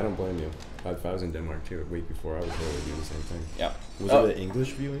gonna say I don't blame you. If I was in Denmark too, a week before, I would totally do the same thing. Yeah. Was Oh. it an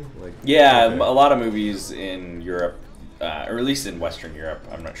English viewing? Like Yeah, okay. a lot of movies in Europe or at least in Western Europe.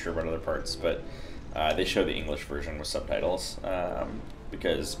 I'm not sure about other parts, but they show the English version with subtitles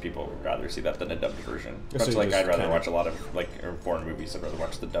because people would rather see that than a dubbed version. So Much you like just I'd rather kinda- watch a lot of foreign movies. I'd rather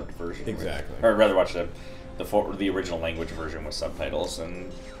watch the dubbed version. Exactly. Or I'd rather watch the original language version with subtitles,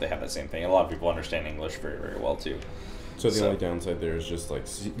 and they have the same thing. And a lot of people understand English very, very well too. So the only downside there is just like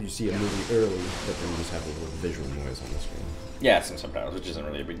you see a movie early, but then you just have a little visual noise on the screen. Yeah, some subtitles, which isn't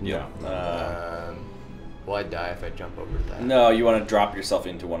really a big deal. Will I die if I jump over that? No, you want to drop yourself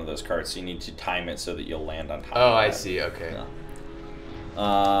into one of those carts. So you need to time it so that you'll land on top. Oh, of I that. see. Okay.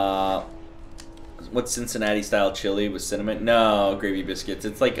 No. What's Cincinnati style chili with cinnamon? No, gravy biscuits.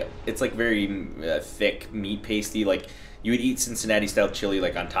 It's like very thick meat pasty. Like you would eat Cincinnati style chili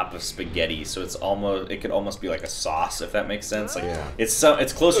like on top of spaghetti. So it could almost be like a sauce, if that makes sense. Like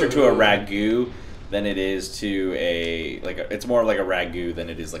it's closer to a ragu than it is to it's more like a ragu than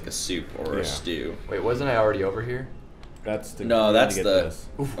it is like a soup or a stew. Wait, wasn't I already over here? That's the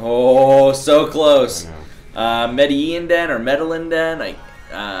Oh, so close. Medellin Den or Medellin Den.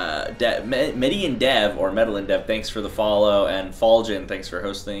 Medellin Dev or Medellin Dev, thanks for the follow, and Fulgen, thanks for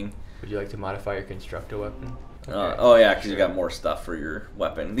hosting. Would you like to modify your constructor weapon? Okay. Oh yeah, because you got more stuff for your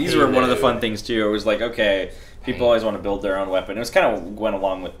weapon. These were one of the fun things too. It was like, okay, people always want to build their own weapon. It was kind of went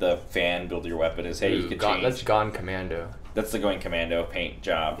along with the fan build your weapon. Is hey, you could change. That's Gone Commando. That's the Going Commando paint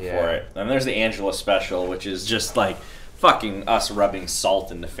job for it. And there's the Angela special, which is just like fucking us rubbing salt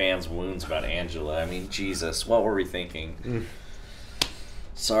into fans' wounds about Angela. I mean, Jesus, what were we thinking?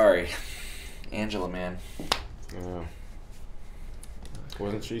 Sorry, Angela, man.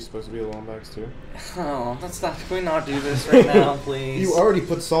 Wasn't she supposed to be a Lombax too? Oh, let's not. Can we not do this right now, please? You already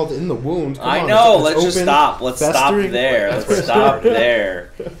put salt in the wound. Come I on, know. it's Let's just open, stop. Let's festering. stop there. Let's stop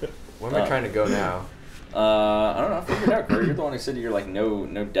there. Where am I trying to go now? I don't know. Figure it out, Cory. You're the one who said you're like no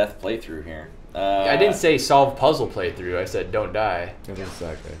death playthrough here. I didn't say solve puzzle playthrough. I said don't die.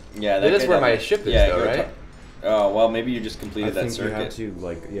 Exactly. Yeah, That's where my ship is, though, right? Oh well, maybe you just completed that circuit. I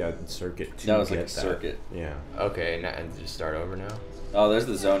think you had to circuit to That was get like a circuit. Yeah. Okay, now and just start over now. Oh, there's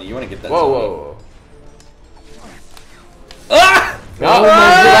the zone. You want to get that? Whoa, zone. whoa, whoa! Ah! Oh my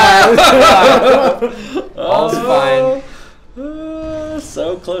God! All's fine.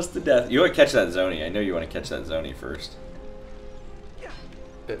 So close to death. You want to catch that Zoni. I know you want to catch that Zoni first.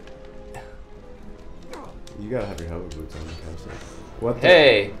 You gotta have your hover boots on to catch that. What?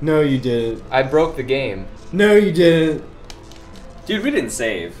 Hey! No, you didn't. I broke the game. No, you didn't. Dude, we didn't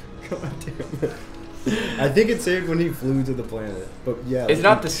save. God damn it. I think it saved when he flew to the planet, but yeah. It's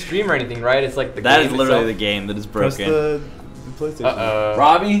not the stream or anything, right? It's like the That game is literally itself. the game that is Press broken. the PlayStation.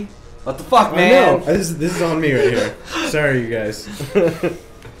 Robbie, what the fuck, I man? know. This is on me right here. Sorry, you guys.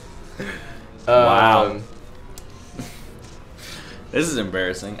 Wow. This is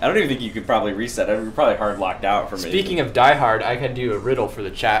embarrassing. I don't even think you could probably reset it. You're probably hard locked out from it. Speaking of Die Hard, I can do a riddle for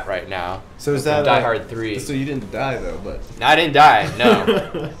the chat right now. So is From that Die Hard 3? So you didn't die though, but No, I didn't die.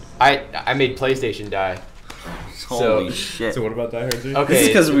 No, I made PlayStation die. Holy shit. So what about Die Hard 3? Okay, This is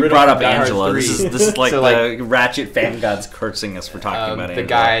because we riddle brought for up Die Hard Angela. 3. This is like So, the Ratchet fan gods cursing us for talking about the Angela.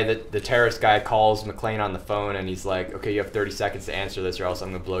 guy, the terrorist guy, calls McClane on the phone and he's like, "Okay, you have 30 seconds to answer this, or else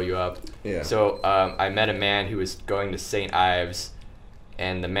I'm gonna blow you up." Yeah. So I met a man who was going to St. Ives,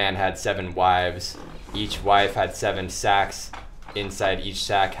 and the man had 7 wives. Each wife had 7 sacks. Inside each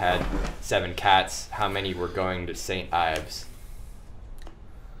sack had 7 cats. How many were going to St. Ives?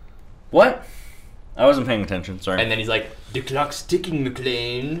 What? I wasn't paying attention, sorry. And then he's like, "The clock's ticking,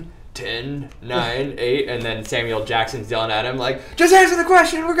 McClane. 10, 9, 8. And then Samuel Jackson's yelling at him like, "Just answer the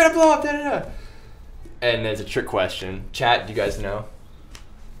question. We're gonna blow up." Da, da, da. And there's a trick question. Chat, do you guys know?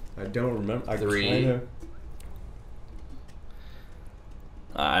 I don't remember. 3.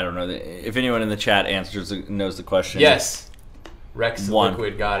 I don't know. If anyone in the chat knows the question. Yes. Rex 1.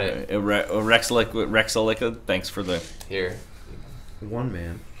 Liquid got it. Rex Liquid, thanks for the... Here. One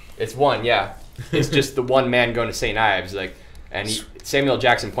man. It's 1, yeah. It's just the one man going to St. Ives. Like, and Samuel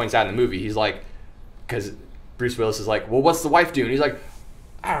Jackson points out in the movie, he's like, because Bruce Willis is like, "Well, what's the wife doing?" He's like,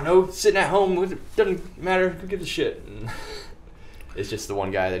 "I don't know, sitting at home. It doesn't matter. Who gives a shit?" And it's just the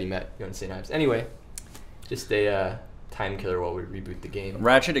one guy that he met going to St. Ives. Anyway, just a time killer while we reboot the game.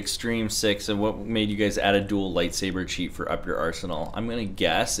 Ratchet Extreme 6, and what made you guys add a dual lightsaber cheat for Up Your Arsenal? I'm going to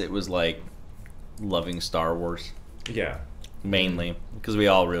guess it was like loving Star Wars. Yeah. Mainly, because we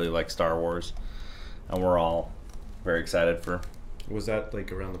all really like Star Wars. And we're all very excited for... Was that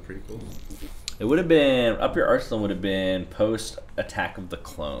like around the prequel? It would have been... Up Your Arsenal would have been post Attack of the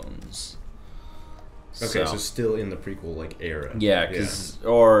Clones. Okay, so still in the prequel like era. Yeah, because...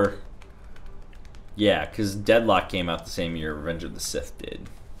 Or... Yeah, because Deadlock came out the same year Revenge of the Sith did.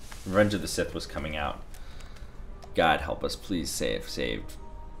 Revenge of the Sith was coming out. God help us, please saved.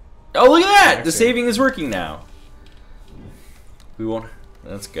 Oh, look at that! The saving is working now. We won't.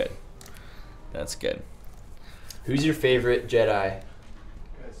 That's good. That's good. Who's your favorite Jedi?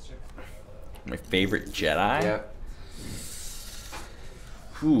 My favorite Jedi? Yep.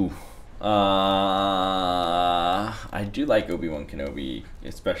 Whew. I do like Obi-Wan Kenobi,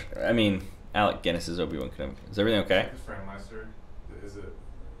 especially. I mean, Alec Guinness's Obi-Wan Kenobi. Is everything okay? Frank Meister, is it?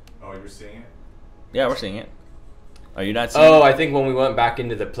 Oh, you're seeing it? Yeah, we're seeing it. Are you not seeing Oh, it? I think when we went back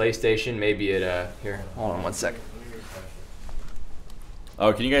into the PlayStation, maybe it, here, hold on one second.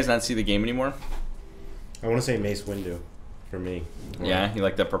 Oh, can you guys not see the game anymore? I want to say Mace Windu, for me. Yeah, you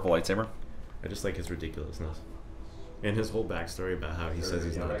like that purple lightsaber? I just like his ridiculousness. And his whole backstory about how he says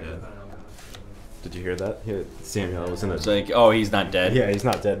he's not dead. Did you hear that? Samuel was in It's like, oh, he's not dead. Yeah, he's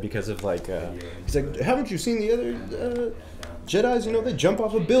not dead because of like. He's like, haven't you seen the other Jedi's? You know, they jump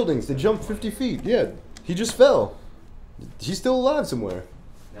off of buildings. They jump 50 feet. Yeah, he just fell. He's still alive somewhere.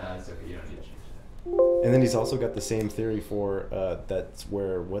 Nah, it's okay. You don't need to change that. And then he's also got the same theory for that's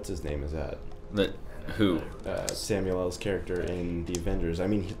where what's his name is at. The who? Samuel L's character in the Avengers. I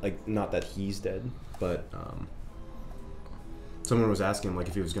mean, like not that he's dead, but someone was asking him like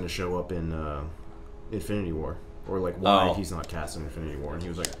if he was going to show up in Infinity War, or like why he's not cast in Infinity War, and he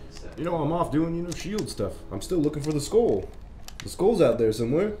was like, you know, I'm off doing Shield stuff. I'm still looking for the skull. The skull's out there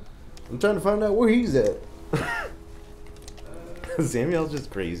somewhere. I'm trying to find out where he's at. Samuel's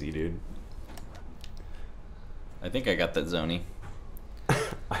just crazy, dude. I think I got that Zony.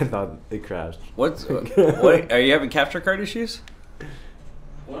 I thought it crashed. What? Are you having capture card issues?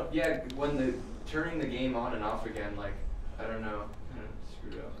 Well, yeah, when the turning the game on and off again, like, I don't know.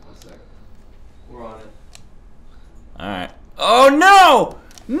 Screwed up. 1 sec. We're on it. Alright. Oh no!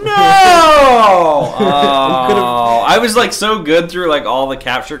 No! Oh, I was like so good through like all the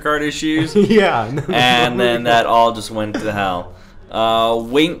capture card issues. Yeah. And then that all just went to hell.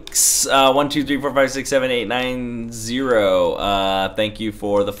 Winks 1 2 3 4 5 6 7 8 9 0. Thank you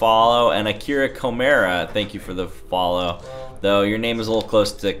for the follow, and Akira Komera, thank you for the follow. Though your name is a little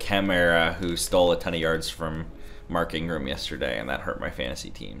close to Chimera, who stole a ton of yards from Mark Ingram yesterday, and that hurt my fantasy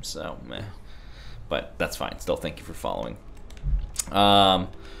team. So, meh. But that's fine. Still, thank you for following.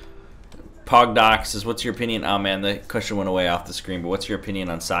 Pogdoc says, "What's your opinion?" Oh man, the question went away off the screen. But what's your opinion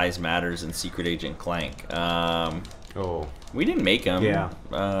on size matters in Secret Agent Clank? We didn't make them. Yeah.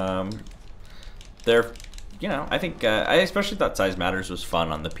 They're, you know, I think I especially thought Size Matters was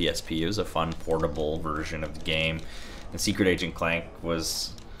fun on the PSP. It was a fun portable version of the game, and Secret Agent Clank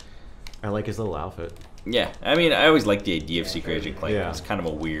was. I like his little outfit. Yeah, I mean, I always liked the idea of Secret Agent Clank. Yeah. It's kind of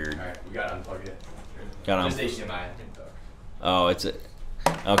a weird. Alright, we gotta unplug it. Got Just HDMI. Oh, it's a.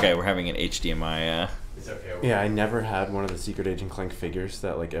 Okay, we're having an HDMI. It's okay. Yeah, I never had one of the Secret Agent Clank figures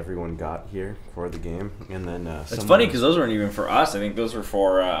that like everyone got here for the game, and then it's funny because those weren't even for us. I think those were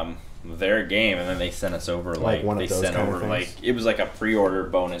for their game, and then they sent us over like one of they those sent kind over of like things? it was like a pre-order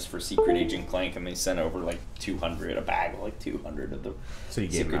bonus for Secret Agent Clank, and they sent over like 200, a bag of like 200 of the. So you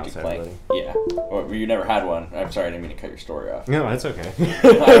gave them out to Clank. everybody? Yeah. Or you never had one. I'm sorry, I didn't mean to cut your story off. No, that's okay.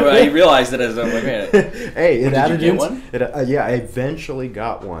 I realized it as I'm looking at it. Hey, it Did added you get in. one? Yeah, I eventually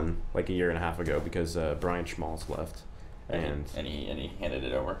got one like a year and a half ago because Brian Schmaltz left, and he handed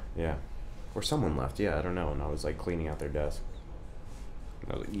it over. yeah, or someone left. Yeah, I don't know. And I was like cleaning out their desk.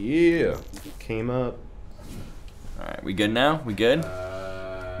 And I was like, yeah, came up. All right, we good now? We good?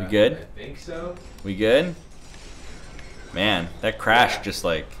 We good? I think so. We good? Man, that crash just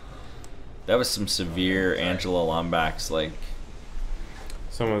like that was some severe Angela Lombac's like.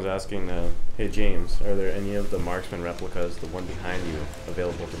 Someone was asking, hey James, are there any of the Marksman replicas, the one behind you,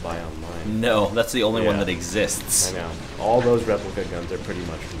 available to buy online? No, that's the only one Yeah. that exists. I know. All those replica guns are pretty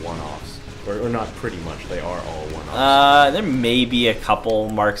much one-offs. Or not pretty much, they are all one-offs. There may be a couple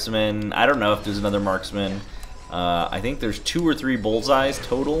marksmen. I don't know if there's another marksman. I think there's 2 or 3 bullseyes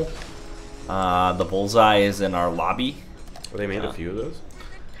total. The bullseye is in our lobby. Well, they made a few of those?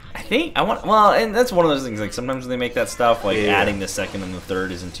 I think and that's one of those things. Like sometimes when they make that stuff, like Yeah. adding the second and the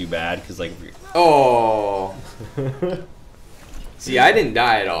third isn't too bad because like. Oh. See, I didn't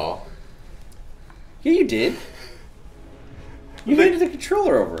die at all. Yeah, you did. You handed the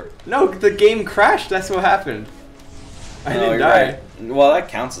controller over. No, the game crashed. That's what happened. I didn't you're die. right. Well, that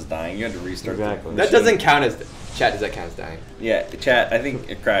counts as dying. You had to restart. Exactly. The That doesn't count as. Chat, does that count as dying? Yeah, chat. I think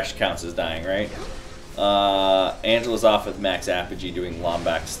a crash counts as dying, right? Angela's off with Max Apogee doing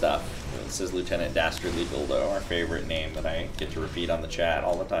Lombac stuff. It says Lieutenant Dastardly Dildo, our favorite name that I get to repeat on the chat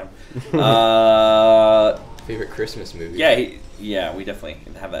all the time. Favorite Christmas movie? Yeah, we definitely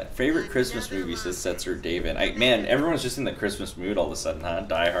have that. Favorite Christmas movie, says Setzer David. Man, everyone's just in the Christmas mood all of a sudden, huh?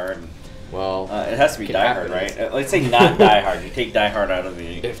 Die Hard and Well, It has to be can Die happen. Hard, right? Let's say not Die Hard. You take Die Hard out of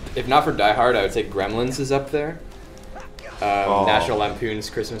the... If not for Die Hard, I would say Gremlins is up there. Oh. National Lampoon's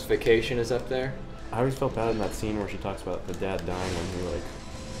Christmas Vacation is up there. I always felt bad in that scene where she talks about the dad dying when he like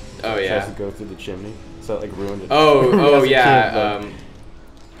Oh tries yeah. to go through the chimney. So it like ruined it. Oh As a yeah. kid,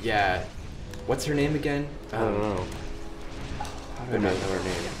 but Yeah. What's her name again? I don't know. How do I not know her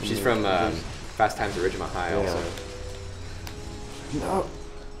name? She's from Fast Times at Ridgemont High also. No.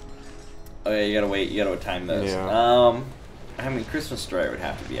 Oh yeah, you gotta wait. You gotta time those. Yeah. I mean, Christmas Story would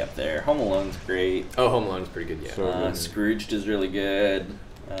have to be up there. Home Alone's great. Oh, Home Alone's pretty good, yeah. So good. Scrooged is really good.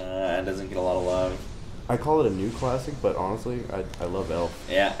 And doesn't get a lot of love. I call it a new classic, but honestly, I love Elf.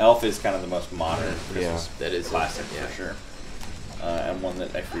 Yeah, Elf is kind of the most modern Christmas That is classic yeah. for sure. And one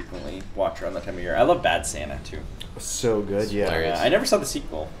that I frequently watch around that time of year. I love Bad Santa too. So good, yeah. hilarious. I never saw the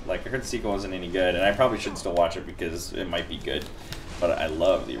sequel. Like I heard the sequel wasn't any good, and I probably should still watch it because it might be good. But I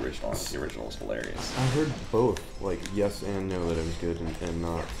love the original. The original is hilarious. I heard both, like yes and no, that it was good and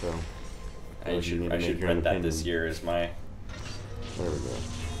not. So I you should need to make your own rent that opinion. this year as my There we go.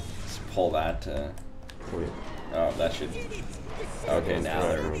 pull that. Wait. Oh, that should. Okay, now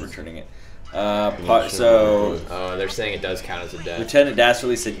they're Right. returning it. sure. So Oh, they're saying it does count as a death. Lieutenant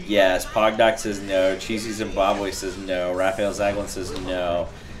Dastardly said yes. Pogdoc says no. Cheesy Zimbabwe says no. Raphael Zaglin says no.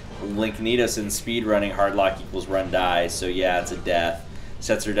 Lincolnito says speedrunning hard lock equals run die. So yeah, it's a death.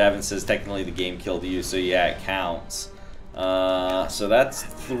 Setzer Devin says technically the game killed you. So yeah, it counts. So that's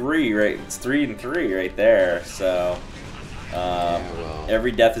 3, right? It's 3 and 3 right there. So well.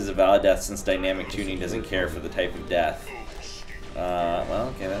 every death is a valid death since dynamic tuning doesn't care for the type of death. Well,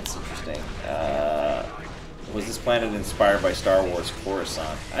 okay, that's interesting. Was this planet inspired by Star Wars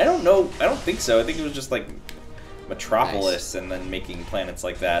Coruscant? I don't know. I don't think so. I think it was just like Metropolis and then making planets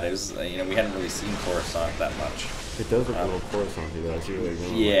like that. It was, we hadn't really seen Coruscant that much. It does look a little Coruscant though. I see where you're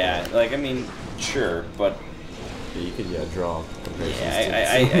going. Yeah, like I mean, sure, but Yeah, you could draw comparisons.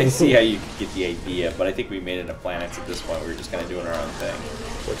 yeah, I see how you could get the idea, but I think we made it a planets at this point. We were just kind of doing our own thing.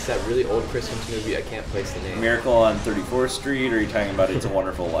 What's that really old Christmas movie? I can't place the name. Miracle on 34th Street, or are you talking about It's a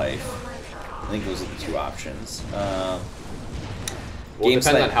Wonderful Life? I think those are the two options. Well, it Game depends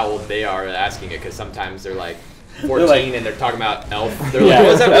Slam- on how old they are asking it, because sometimes they're like 14 They're like- and they're talking about Elf. They're like,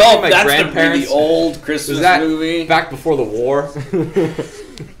 was that movie Oh, my that's the grandparents? really old Christmas was that movie. back before the war?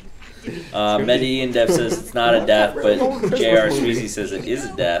 Medi and Dev says it's not a death, but J.R. Sweezy says it is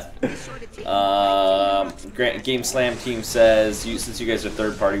a death. Game Slam team says, since you guys are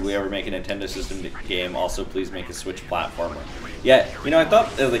third party, we ever make a Nintendo system game, also please make a Switch platformer. Yeah, I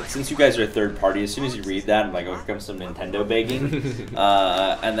thought like since you guys are a third party, as soon as you read that, I'm like, oh, here comes some Nintendo begging,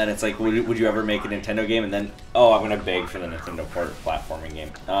 and then it's like, would you ever make a Nintendo game? And then, oh, I'm gonna beg for the Nintendo platforming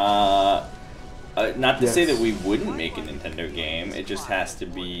game. Not to say that we wouldn't make a Nintendo game. It just has to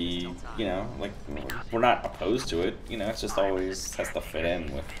be, like we're not opposed to it. It's just always has to fit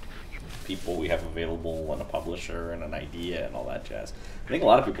in with people we have available and a publisher and an idea and all that jazz. I think a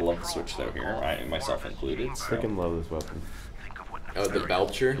lot of people love the Switch though here, myself included. So. Freaking love this weapon. Oh, the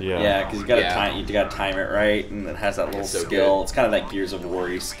Belcher? Yeah, because you gotta time it right, and it has that little so skill. good. It's kind of that Gears of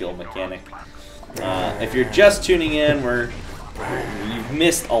War skill mechanic. If you're just tuning in, you've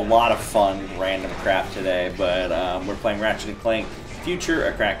missed a lot of fun random crap today, but we're playing Ratchet Clank Future,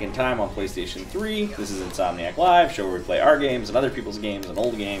 A Crack in Time on PlayStation 3. This is Insomniac Live, show where we play our games and other people's games and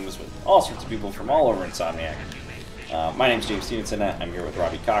old games with all sorts of people from all over Insomniac. My name's James Stevenson. I'm here with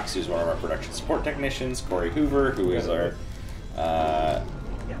Robbie Cox, who's one of our production support technicians, Cory Hoover, who is our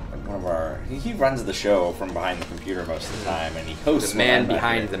he runs the show from behind the computer most of the time, and he hosts The man when I'm not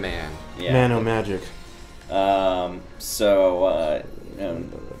behind here. the man. Yeah. Nano magic.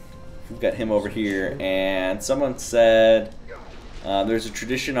 We've got him over here, and someone said there's a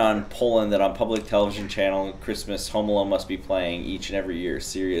tradition on Poland that on public television channel Christmas Home Alone must be playing each and every year.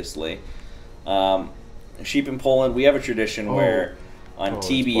 Seriously, Sheep in Poland, we have a tradition where on it's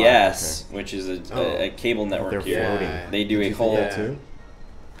TBS, black, which is a cable network They're here, floating. they do Did a you see whole that too?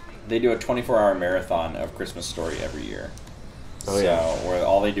 they do a 24-hour marathon of Christmas Story every year. Oh, so yeah. where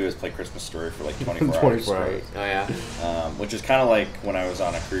all they do is play Christmas Story for like 24 hours 24 straight. hours. Oh, yeah? Which is kind of like when I was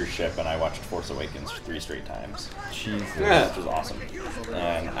on a cruise ship and I watched Force Awakens 3 straight times. Jesus. Which was awesome.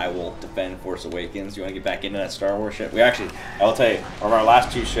 And I will defend Force Awakens. You want to get back into that Star Wars shit? We actually, I will tell you, of our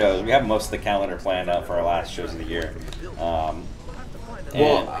last 2 shows, we have most of the calendar planned out for our last shows of the year.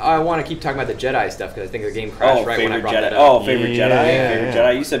 Well, I want to keep talking about the Jedi stuff because I think the game crashed right when I brought that up. Oh, favorite Jedi. Yeah, Favorite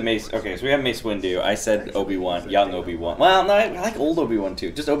yeah. Jedi. You said Mace. Okay, so we have Mace Windu. I said Obi-Wan, young Obi-Wan. Well, no, I like old Obi-Wan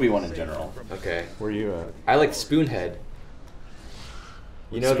too. Just Obi-Wan in general. Okay. Where you at? I like Spoonhead.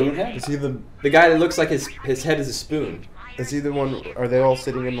 You know Spoonhead? Is he the? the guy that looks like his head is a spoon. Is he the one? Are they all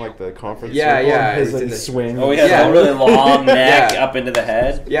sitting in like the conference? Yeah, circle? yeah, His he's in like, the- swing. Oh, he has Yeah. a really long neck Yeah. up into the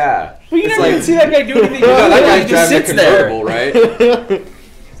head. Yeah. Well, you It's never even see that guy do anything. You know, that guy's He just driving a sits there. convertible, right?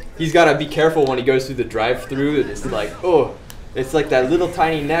 He's got to be careful when he goes through the drive-through. It's like, oh, it's like that little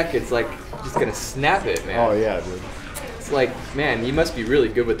tiny neck. It's like just gonna snap it, man. Oh yeah, dude. It's like, man, you must be really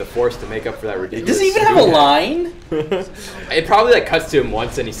good with the force to make up for that ridiculous. Does he even have a spoonhead. line? It probably like cuts to him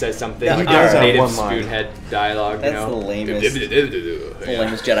once and he says something Yeah, like he does have native one line. spoonhead dialogue. That's you know? the lamest. Yeah. The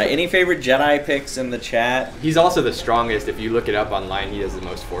lamest Jedi. Any favorite Jedi picks in the chat? He's also the strongest. If you look it up online, he has the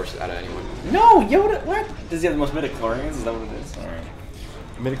most force out of anyone. No, Yoda. What? Does he have the most midichlorians? Is that what it is? All right.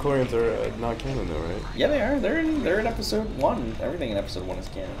 Midichlorians are not canon though, right? Yeah, they are. They're in episode 1. Everything in episode 1 is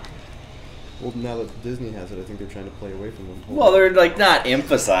canon. Well, now that Disney has it, I think they're trying to play away from them. Well, they're like not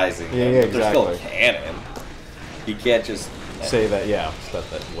emphasizing Yeah, them, yeah, but they're still exactly. canon. You can't just Say that, yeah, stuff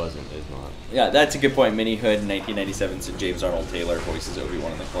that wasn't is not. Yeah, that's a good point. Minnie Hood in 1997 said James Arnold Taylor voices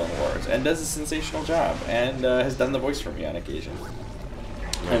Obi-Wan in the Clone Wars and does a sensational job and has done the voice for me on occasion.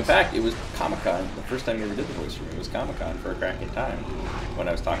 In fact, it was Comic-Con. The first time he ever did the voice for me was Comic-Con for a cracking time when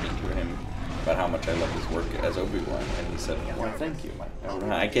I was talking to him about how much I loved his work as Obi-Wan, and he said, "Well, thank you, Mike."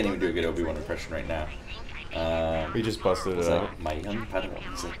 I can't even do a good Obi-Wan impression right now. We just busted It's it out. like, my young Padawan.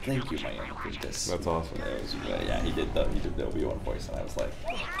 He's like, "Thank you, my young apprentice." That's awesome. It was, yeah, he did the Obi-Wan voice, and I was like,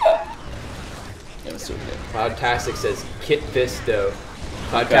 it was so good. Cloudtastic says Kit Fisto.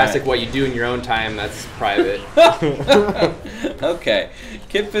 Cloudtastic, what you do in your own time, that's private. Okay,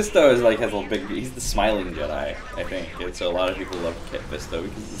 Kit Fisto is like has a little big. He's the smiling Jedi, I think, and so a lot of people love Kit Fisto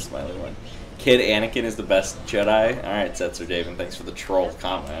because he's the smiling one. Kid Anakin is the best Jedi. All right, Setzer Dave, and thanks for the troll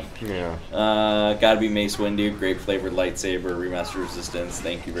comment. Yeah. Gotta be Mace Windu, grape flavored lightsaber, remastered Resistance.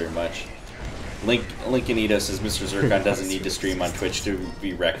 Thank you very much. Lincolnito says Mr. Zircon doesn't need to stream on Twitch to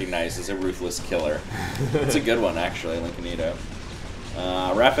be recognized as a ruthless killer. It's a good one, actually, Lincolnito.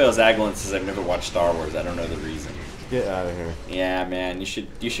 Raphael Zaglin says I've never watched Star Wars. I don't know the reason. Get out of here. Yeah, man, you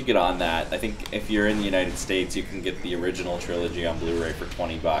should get on that. I think if you're in the United States, you can get the original trilogy on Blu-ray for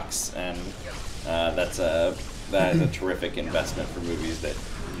 $20, and that is a terrific investment for movies that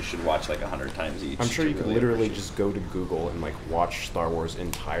you should watch like 100 times each. I'm sure to you could really literally appreciate. just go to Google and like watch Star Wars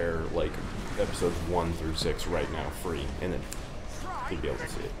entire like episodes 1 through 6 right now free, and then you'd be able to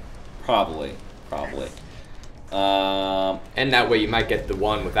see it. Probably. And that way you might get the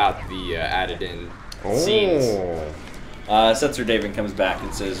one without the added in scenes. Setzer David comes back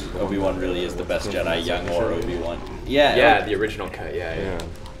and says Obi-Wan really is the best Jedi, young or Obi-Wan. Yeah. Yeah, the original cut, yeah.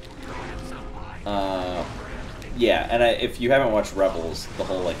 Yeah, and if you haven't watched Rebels, the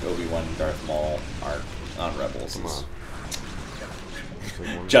whole like Obi-Wan Darth Maul arc on Rebels is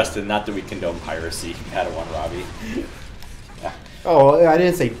Justin, not that we condone piracy, Padawan Robbie. Oh, I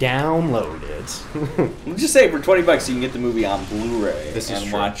didn't say download it. I'm just saying for $20 you can get the movie on Blu-ray This is and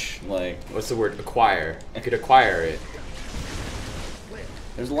true. watch like. What's the word? Acquire. You could acquire it.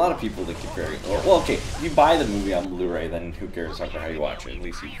 There's a lot of people that compare it. Well, okay, if you buy the movie on Blu-ray, then who cares about how you watch it? At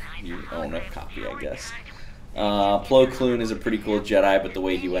least you own a copy, I guess. Plo Koon is a pretty cool Jedi, but the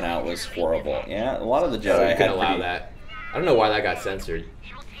way he went out was horrible. Yeah, a lot of the Jedi So you had can allow pretty... that. I don't know why that got censored.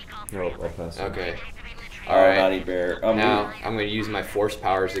 No, I'll pass it. Okay. Oh, Alright. Naughty Bear. Now, I'm going to use my force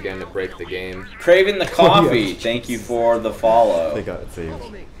powers again to break the game. Craven the Coffee, Yeah. thank you for the follow. They got it saved.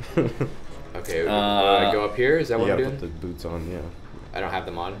 Okay, I go up here? Is that You what I'm gotta doing? put the boots on, yeah. I don't have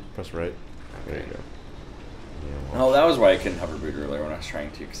them on. Press right. There you go. Yeah, Oh, that was why I couldn't hover boot earlier when I was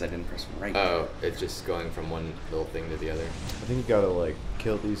trying to, because I didn't press right. Oh, it's just going from one little thing to the other. I think you gotta like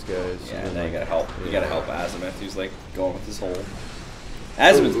kill these guys. Yeah, and and then, now you gotta help. You yeah. gotta help Azimuth, who's like going with his whole.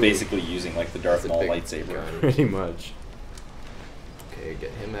 Azimuth's Ooh. basically using like the Darth That's a Maul big lightsaber. gun. Pretty much. Okay,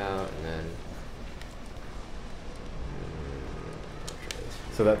 get him out, and then...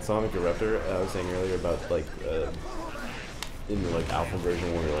 So that Sonic Eruptor I was saying earlier about like in the like alpha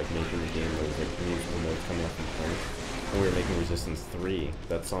version when we were like making the game, there was like musical notes coming up from points, and we were making Resistance 3.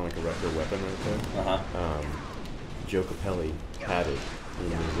 That Sonic Eruptor weapon right there. Uh-huh. Joe Capelli had it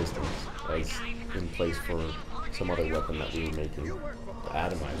in Resistance as in place for some other weapon that we were making, the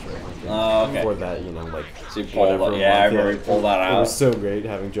Atomizer. I think. Oh, okay. For that, you know, like. So you pulled whatever that- yeah, I month, remember you pulled that It out. was so great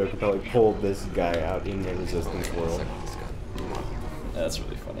having Joe Capelli pull this guy out in the Resistance world. That's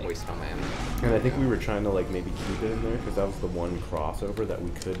really funny. Waste all my ammo. And I think we were trying to like maybe keep it in there because that was the one crossover that we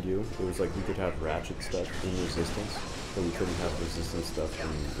could do. It was like we could have Ratchet stuff in Resistance, but we couldn't have Resistance stuff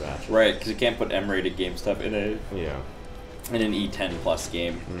in Ratchet. Right, because you can't put M-rated game stuff in Yeah. an E10 plus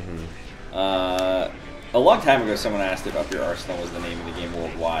game. Mm-hmm. A long time ago, someone asked if Up Your Arsenal was the name of the game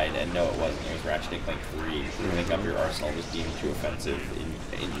worldwide, and no, it wasn't. It was Ratchet Clank 3. I think Up Your Arsenal was deemed too offensive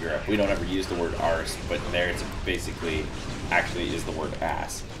in Europe. We don't ever use the word arse, but there it's basically actually is the word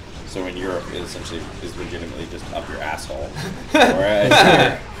ass. So in Europe, it essentially is legitimately just up your asshole.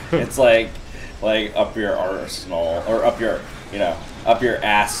 Whereas it's like up your arsenal or up your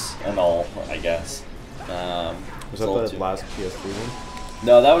ass and all, I guess. Was that the last PS3 one?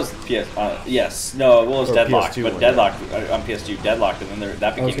 No, that was PS. Yes, no, well, it was Deadlocked, PS2 but one, Deadlocked on PS2, Deadlocked, and then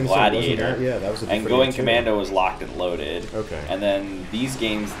that became Gladiator. That was a and different Going game too. Commando was locked and loaded. Okay. And then these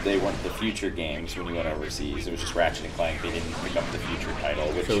games, they weren't the Future games when you went overseas. It was just Ratchet and Clank. They didn't pick up the Future title,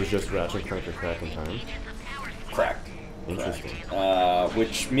 which So it was just Ratchet Clank or Crack in Time? correct. Interesting.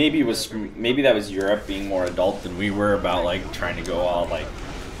 Which maybe that was Europe being more adult than we were about like trying to go all like,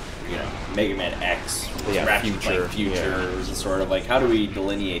 you know, Mega Man X, Yeah, Ratchet Future, Clank Future. It was a sort of like, how do we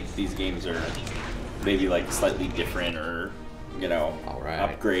delineate these games are maybe like slightly different or, you know,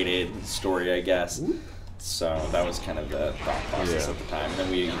 upgraded story, I guess. So that was kind of the thought process at the time. And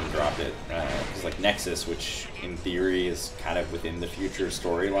then we even dropped it because like Nexus, which in theory is kind of within the Future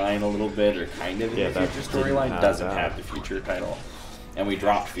storyline a little bit, or kind of in the Future storyline, doesn't have the Future title. And we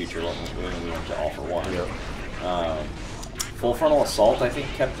dropped Future when we went to All for One. Yep. Full Frontal Assault, I think,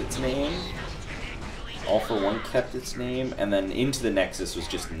 kept its name. All for One kept its name, and then Into the Nexus was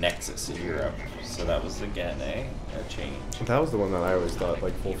just Nexus in Europe. So that was again a change. That was the one that I always thought,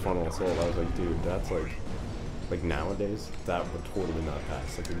 like Full Frontal Assault. I was like, dude, that's like nowadays that would totally not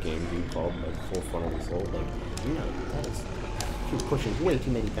pass. Like a game dude called like Full Frontal Assault. Like, you know, that is pushing way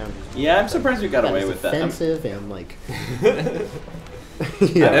too many boundaries. Yeah, I'm surprised we got away with that. Offensive and like.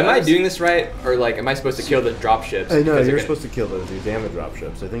 Am I doing this right, or like, am I supposed to kill the dropships? I know you're supposed to kill those dudes and the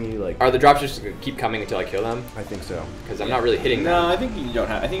dropships. I think you like. Are the dropships gonna keep coming until I kill them? I think so. Because I'm not really hitting them. No, I think you don't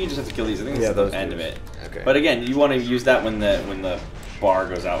have. I think you just have to kill these. I think that's the end of it. Okay. But again, you want to use that when the bar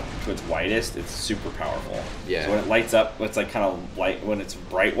goes out to its whitest. It's super powerful. Yeah. So when it lights up, it's like kind of light. When it's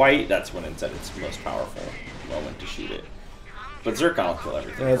bright white, that's when it's at its most powerful moment to shoot it. But Zircon will kill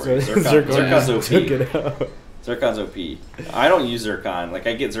everything. That's For you. Zircon's OP. took it out. Zircon's OP. I don't use Zircon. Like,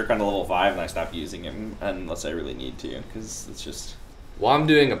 I get Zircon to level 5 and I stop using him unless I really need to, because it's just... Well, I'm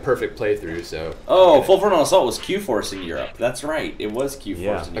doing a perfect playthrough, so... Oh, Full Frontal Assault was Q-Force in Europe. That's right. It was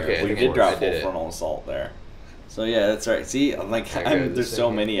Q-Force in Europe. Okay, We did drop Full Frontal Assault there. So, yeah, that's right. See, I'm like, there's so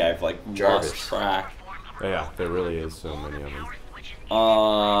many I've, like, lost track. Yeah, there really is so many of them.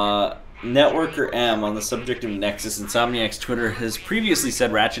 Networker M, on the subject of Nexus, Insomniac's Twitter has previously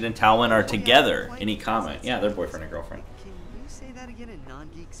said Ratchet and Talwyn are together. Any comment? Yeah, they're boyfriend and girlfriend. Can you say that again in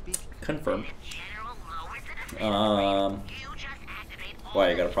non-geek speak? Confirmed. Why,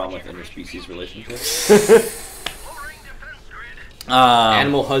 you got a problem with interspecies relationships?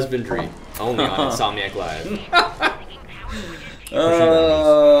 Animal husbandry, only on Insomniac Live.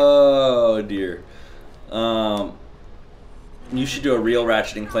 Oh, dear. You should do a real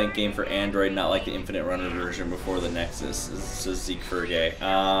Ratchet and Clank game for Android, not like the Infinite Runner version before the Nexus, says Zeke Fergay.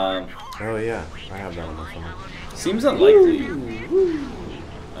 Oh yeah, I have that on my phone. Seems unlikely. Am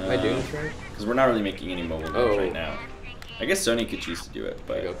I doing this right? Because we're not really making any mobile games right now. I guess Sony could choose to do it,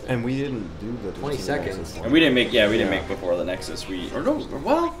 but... And we didn't do the 20 seconds. And we didn't make, didn't make before the Nexus.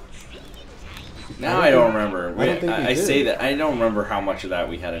 Now I don't remember. I say that I don't remember how much of that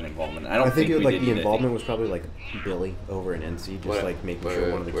we had an involvement. I think it, we like did the involvement was probably like Billy over in NC, just like making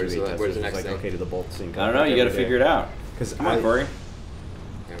sure one of the QA testers was like, okay, do the bolts sync up? I don't know. You got to figure it out. Come on, Cory.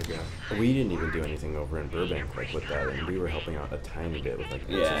 There we go. We didn't even do anything over in Burbank like with that, and we were helping out a tiny bit with like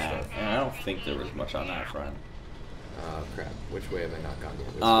stuff. And I don't think there was much on that front. Crap. Which way have I not gone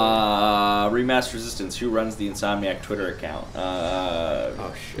yet? Remaster Resistance. Who runs the Insomniac Twitter account?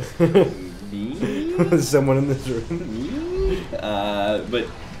 Oh shit. Me? Someone in this room. Me? But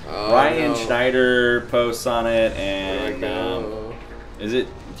Ryan Schneider posts on it, and is it?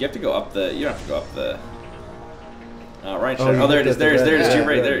 Do you have to go up the? You don't have to go up the. Ryan Schneider. Oh, there it is. There's two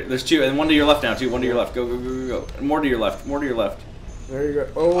right there. There's two, and one to your left now. One to your left. Go. More to your left. More to your left. There you go.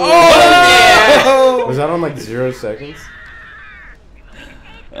 Oh! Was that on like 0 seconds?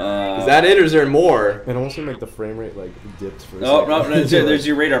 Is that it, or is there more? It almost seemed like the frame rate like dipped for a second. No, there's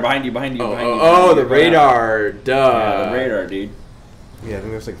your radar behind you. Oh, the radar. Duh. Yeah, the radar, dude. Yeah, I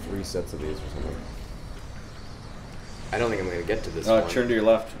think there's like 3 sets of these or something. I don't think I'm gonna get to this one. Turn to your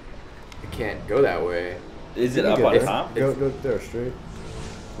left. I can't go that way. Is it up on top? Go there, straight.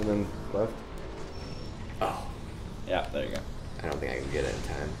 And then left. Oh. Yeah, there you go. I don't think I can get it in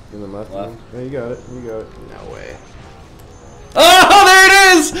time. And then left. Yeah, you got it. No way. Oh, there it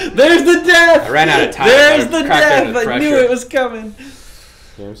is! There's the death! I ran out of time. There's the death! I knew it was coming.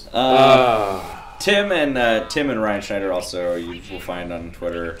 James? Tim and Ryan Schneider also you will find on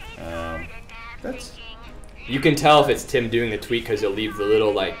Twitter. That's. You can tell if it's Tim doing the tweet because he'll leave the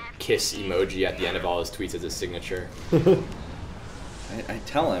little like kiss emoji at the end of all his tweets as his signature. I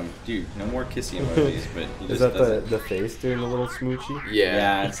tell him, dude, no more kissy emojis, but he Is just that doesn't. the face doing a little smoochy? Yeah.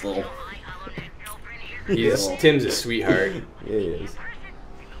 Yeah, it's a little. Tim's a sweetheart. Yeah, he is.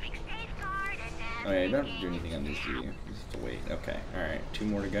 Oh yeah, you don't have to do anything on these, do you? You just have to wait. Okay, alright. 2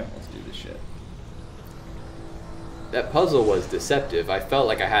 more to go. Let's do this shit. That puzzle was deceptive. I felt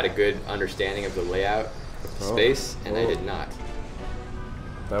like I had a good understanding of the layout of the space, and I did not.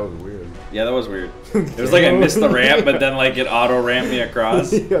 That was weird. Yeah, that was weird. It was like I missed the ramp, but then like it auto ramped me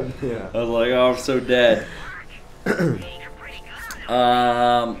across. Yeah. I was like, oh, I'm so dead.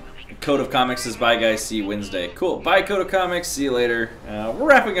 Code of Comics says, bye guys, see you Wednesday. Cool. Bye Code of Comics, see you later. We're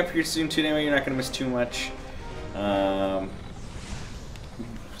wrapping up here soon too, anyway. You're not going to miss too much.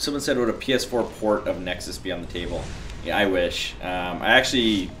 Someone said, would a PS4 port of Nexus be on the table? Yeah, I wish. I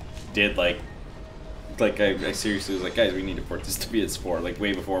actually did I seriously was like, guys, we need to port this to PS4, like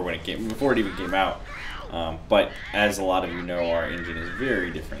way before it even came out. But as a lot of you know, our engine is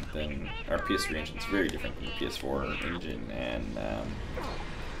very different than our PS3 engine. It's very different than the PS4 engine,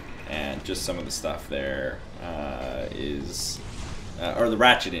 and just some of the stuff there is, or the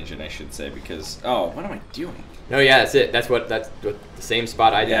Ratchet engine, I should say, because what am I doing? No, yeah, that's it. That's the same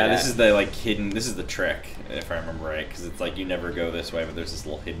spot I did. Yeah, this is the hidden. This is the trick, if I remember right, because it's like you never go this way, but there's this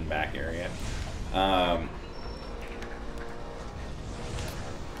little hidden back area. Oh,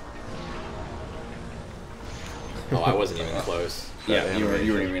 I wasn't even close. Yeah, you weren't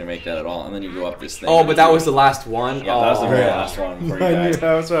even gonna make that at all, and then you go up this thing. Oh, but that was the last one. Yeah, that was the very last one before you died.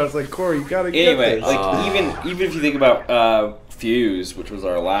 That's why I was like, Corey, you gotta get Anyway, this. even if you think about Fuse, which was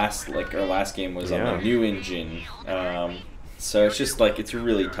our last game was on the new engine. So it's just it's a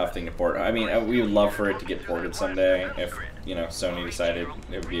really tough thing to port. I mean, we would love for it to get ported someday. If Sony decided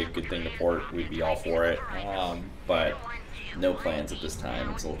it would be a good thing to port, we'd be all for it. But no plans at this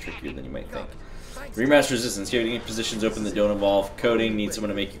time. It's a little trickier than you might think. Remaster Resistance. You have any positions open that don't involve coding? Need someone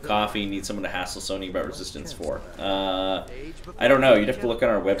to make you coffee? Need someone to hassle Sony about Resistance for? I don't know. You'd have to look on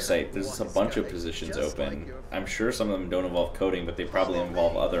our website. There's a bunch of positions open. I'm sure some of them don't involve coding, but they probably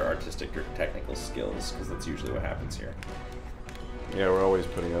involve other artistic or technical skills, because that's usually what happens here. Yeah, we're always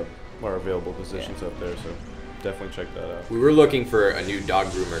putting up our available positions up there, so definitely check that out. We were looking for a new dog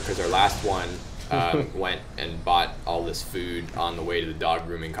groomer because our last one went and bought all this food on the way to the dog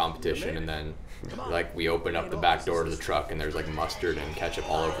grooming competition, and then we opened up the back door to the truck and there's mustard and ketchup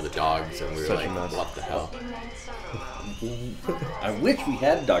all over the dogs, and we were like, what the hell? I wish we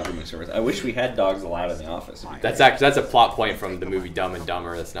had dog grooming service. I wish we had dogs allowed in the office. That's a plot point from the movie Dumb and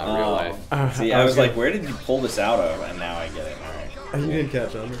Dumber. That's not real life. See, I was like, where did you pull this out of? And now I get it. All right. You didn't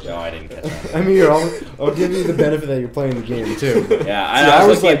catch on. No, I didn't catch on. I mean, I'll give you the benefit that you're playing the game too. Yeah, I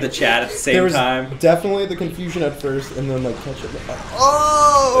was looking at the chat at the same there was time. Definitely the confusion at first, and then ketchup.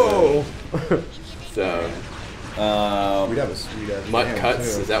 Oh! So we'd have a sweet ass Mutt van,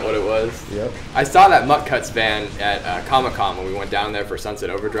 Cuts, too. is that what it was? Yep. I saw that Mutt Cuts van at Comic-Con when we went down there for Sunset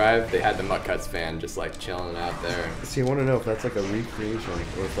Overdrive. They had the Mutt Cuts van just chilling out there. See, I want to know if that's a recreation,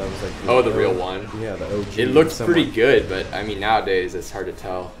 or if that was the real one. Yeah, the OG. It looks pretty good, but I mean nowadays it's hard to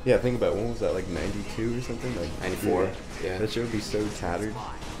tell. Yeah, think about it. When was that? 92 or something? 94. Yeah. That shit would be so tattered.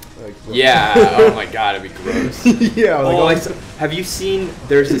 Yeah. Oh my god, it'd be gross. Yeah. Have you seen?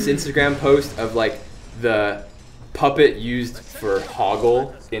 There's this Instagram post of the puppet used for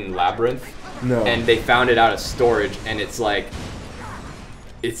Hoggle in Labyrinth. No. And they found it out of storage, and it's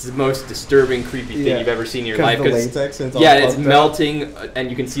it's the most disturbing, creepy thing you've ever seen in your life. The latex, and it's melting,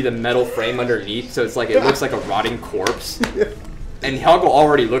 and you can see the metal frame underneath, so it's it looks like a rotting corpse. And Hoggle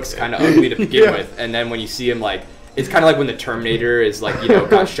already looks kind of ugly to begin with, and then when you see him it's kind of like when the Terminator is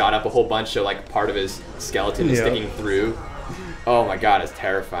got shot up a whole bunch, so part of his skeleton is sticking through. Oh my god, it's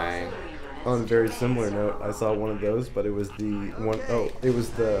terrifying. On a very similar note, I saw one of those, but it was it was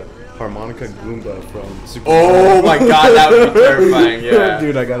the harmonica Goomba from Super Oh my god, that would be terrifying, yeah.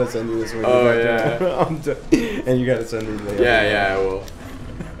 Dude, I gotta send you this one. Oh yeah. And you gotta send me the Yeah, I will.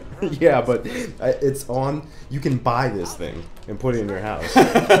 Yeah, but it's on. You can buy this thing and put it in your house.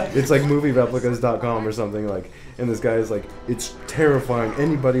 It's moviereplicas.com or something and this guy is it's terrifying.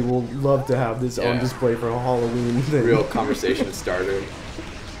 Anybody will love to have this on display for a Halloween thing. Real conversation starter.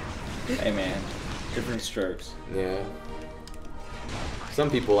 Hey man, different strokes. Yeah. Some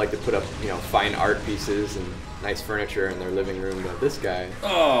people like to put up, fine art pieces and nice furniture in their living room, but this guy,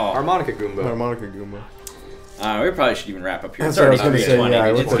 harmonica Goomba. Harmonica Goomba. We probably should even wrap up here. That's It's already what I was gonna say, 3:20. yeah,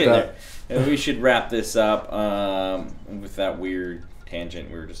 It's let's getting put there. We should wrap this up with that weird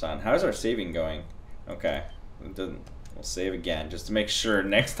tangent we were just on. How's our saving going? Okay. It doesn't. We'll save again just to make sure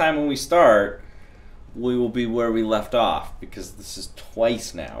next time when we start, we will be where we left off, because this is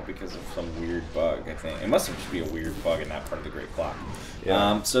twice now because of some weird bug, I think. It must just be a weird bug in that part of the Great Clock.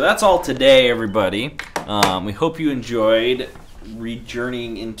 Yeah. So that's all today, everybody. We hope you enjoyed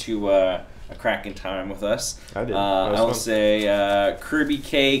journeying into a cracking time with us. I did. I will say Kirby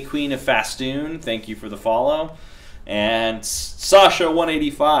K, Queen of Fastoon, thank you for the follow. And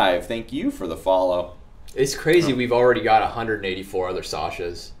Sasha185, thank you for the follow. It's crazy. We've already got 184 other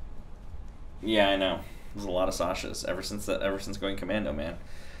Sashas. Yeah, I know. There's a lot of Sashas ever since going Commando, man.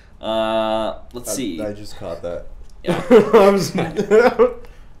 Let's see. I just caught that. Yeah.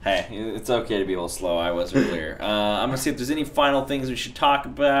 Hey, it's okay to be a little slow. I was earlier. I'm gonna see if there's any final things we should talk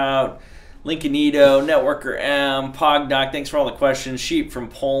about. Lincolnito, Networker M, Pogdoc, thanks for all the questions. Sheep from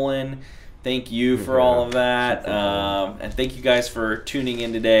Poland, thank you for all of that. And thank you guys for tuning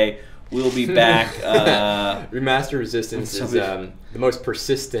in today. We'll be back. Remaster Resistance is the most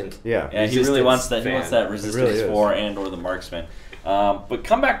persistent. Yeah, he really wants that. Fan. He wants that Resistance really 4 and/or the Marksman. But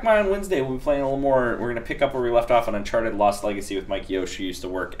come back by on Wednesday. We'll be playing a little more. We're gonna pick up where we left off on Uncharted: Lost Legacy with Mike Yost, who used to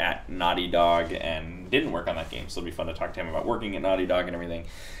work at Naughty Dog and didn't work on that game. So it'll be fun to talk to him about working at Naughty Dog and everything.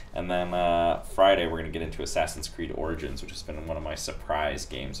 And then Friday we're gonna get into Assassin's Creed Origins, which has been one of my surprise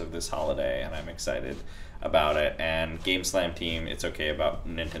games of this holiday, and I'm excited about it. And Game Slam team, it's okay about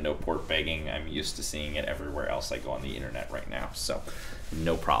Nintendo port begging. I'm used to seeing it everywhere else I go on the internet right now, so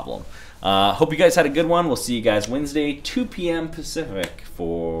no problem. Hope you guys had a good one. We'll see you guys Wednesday, 2 p.m. Pacific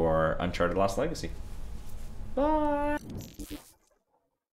for Uncharted: Lost Legacy. Bye.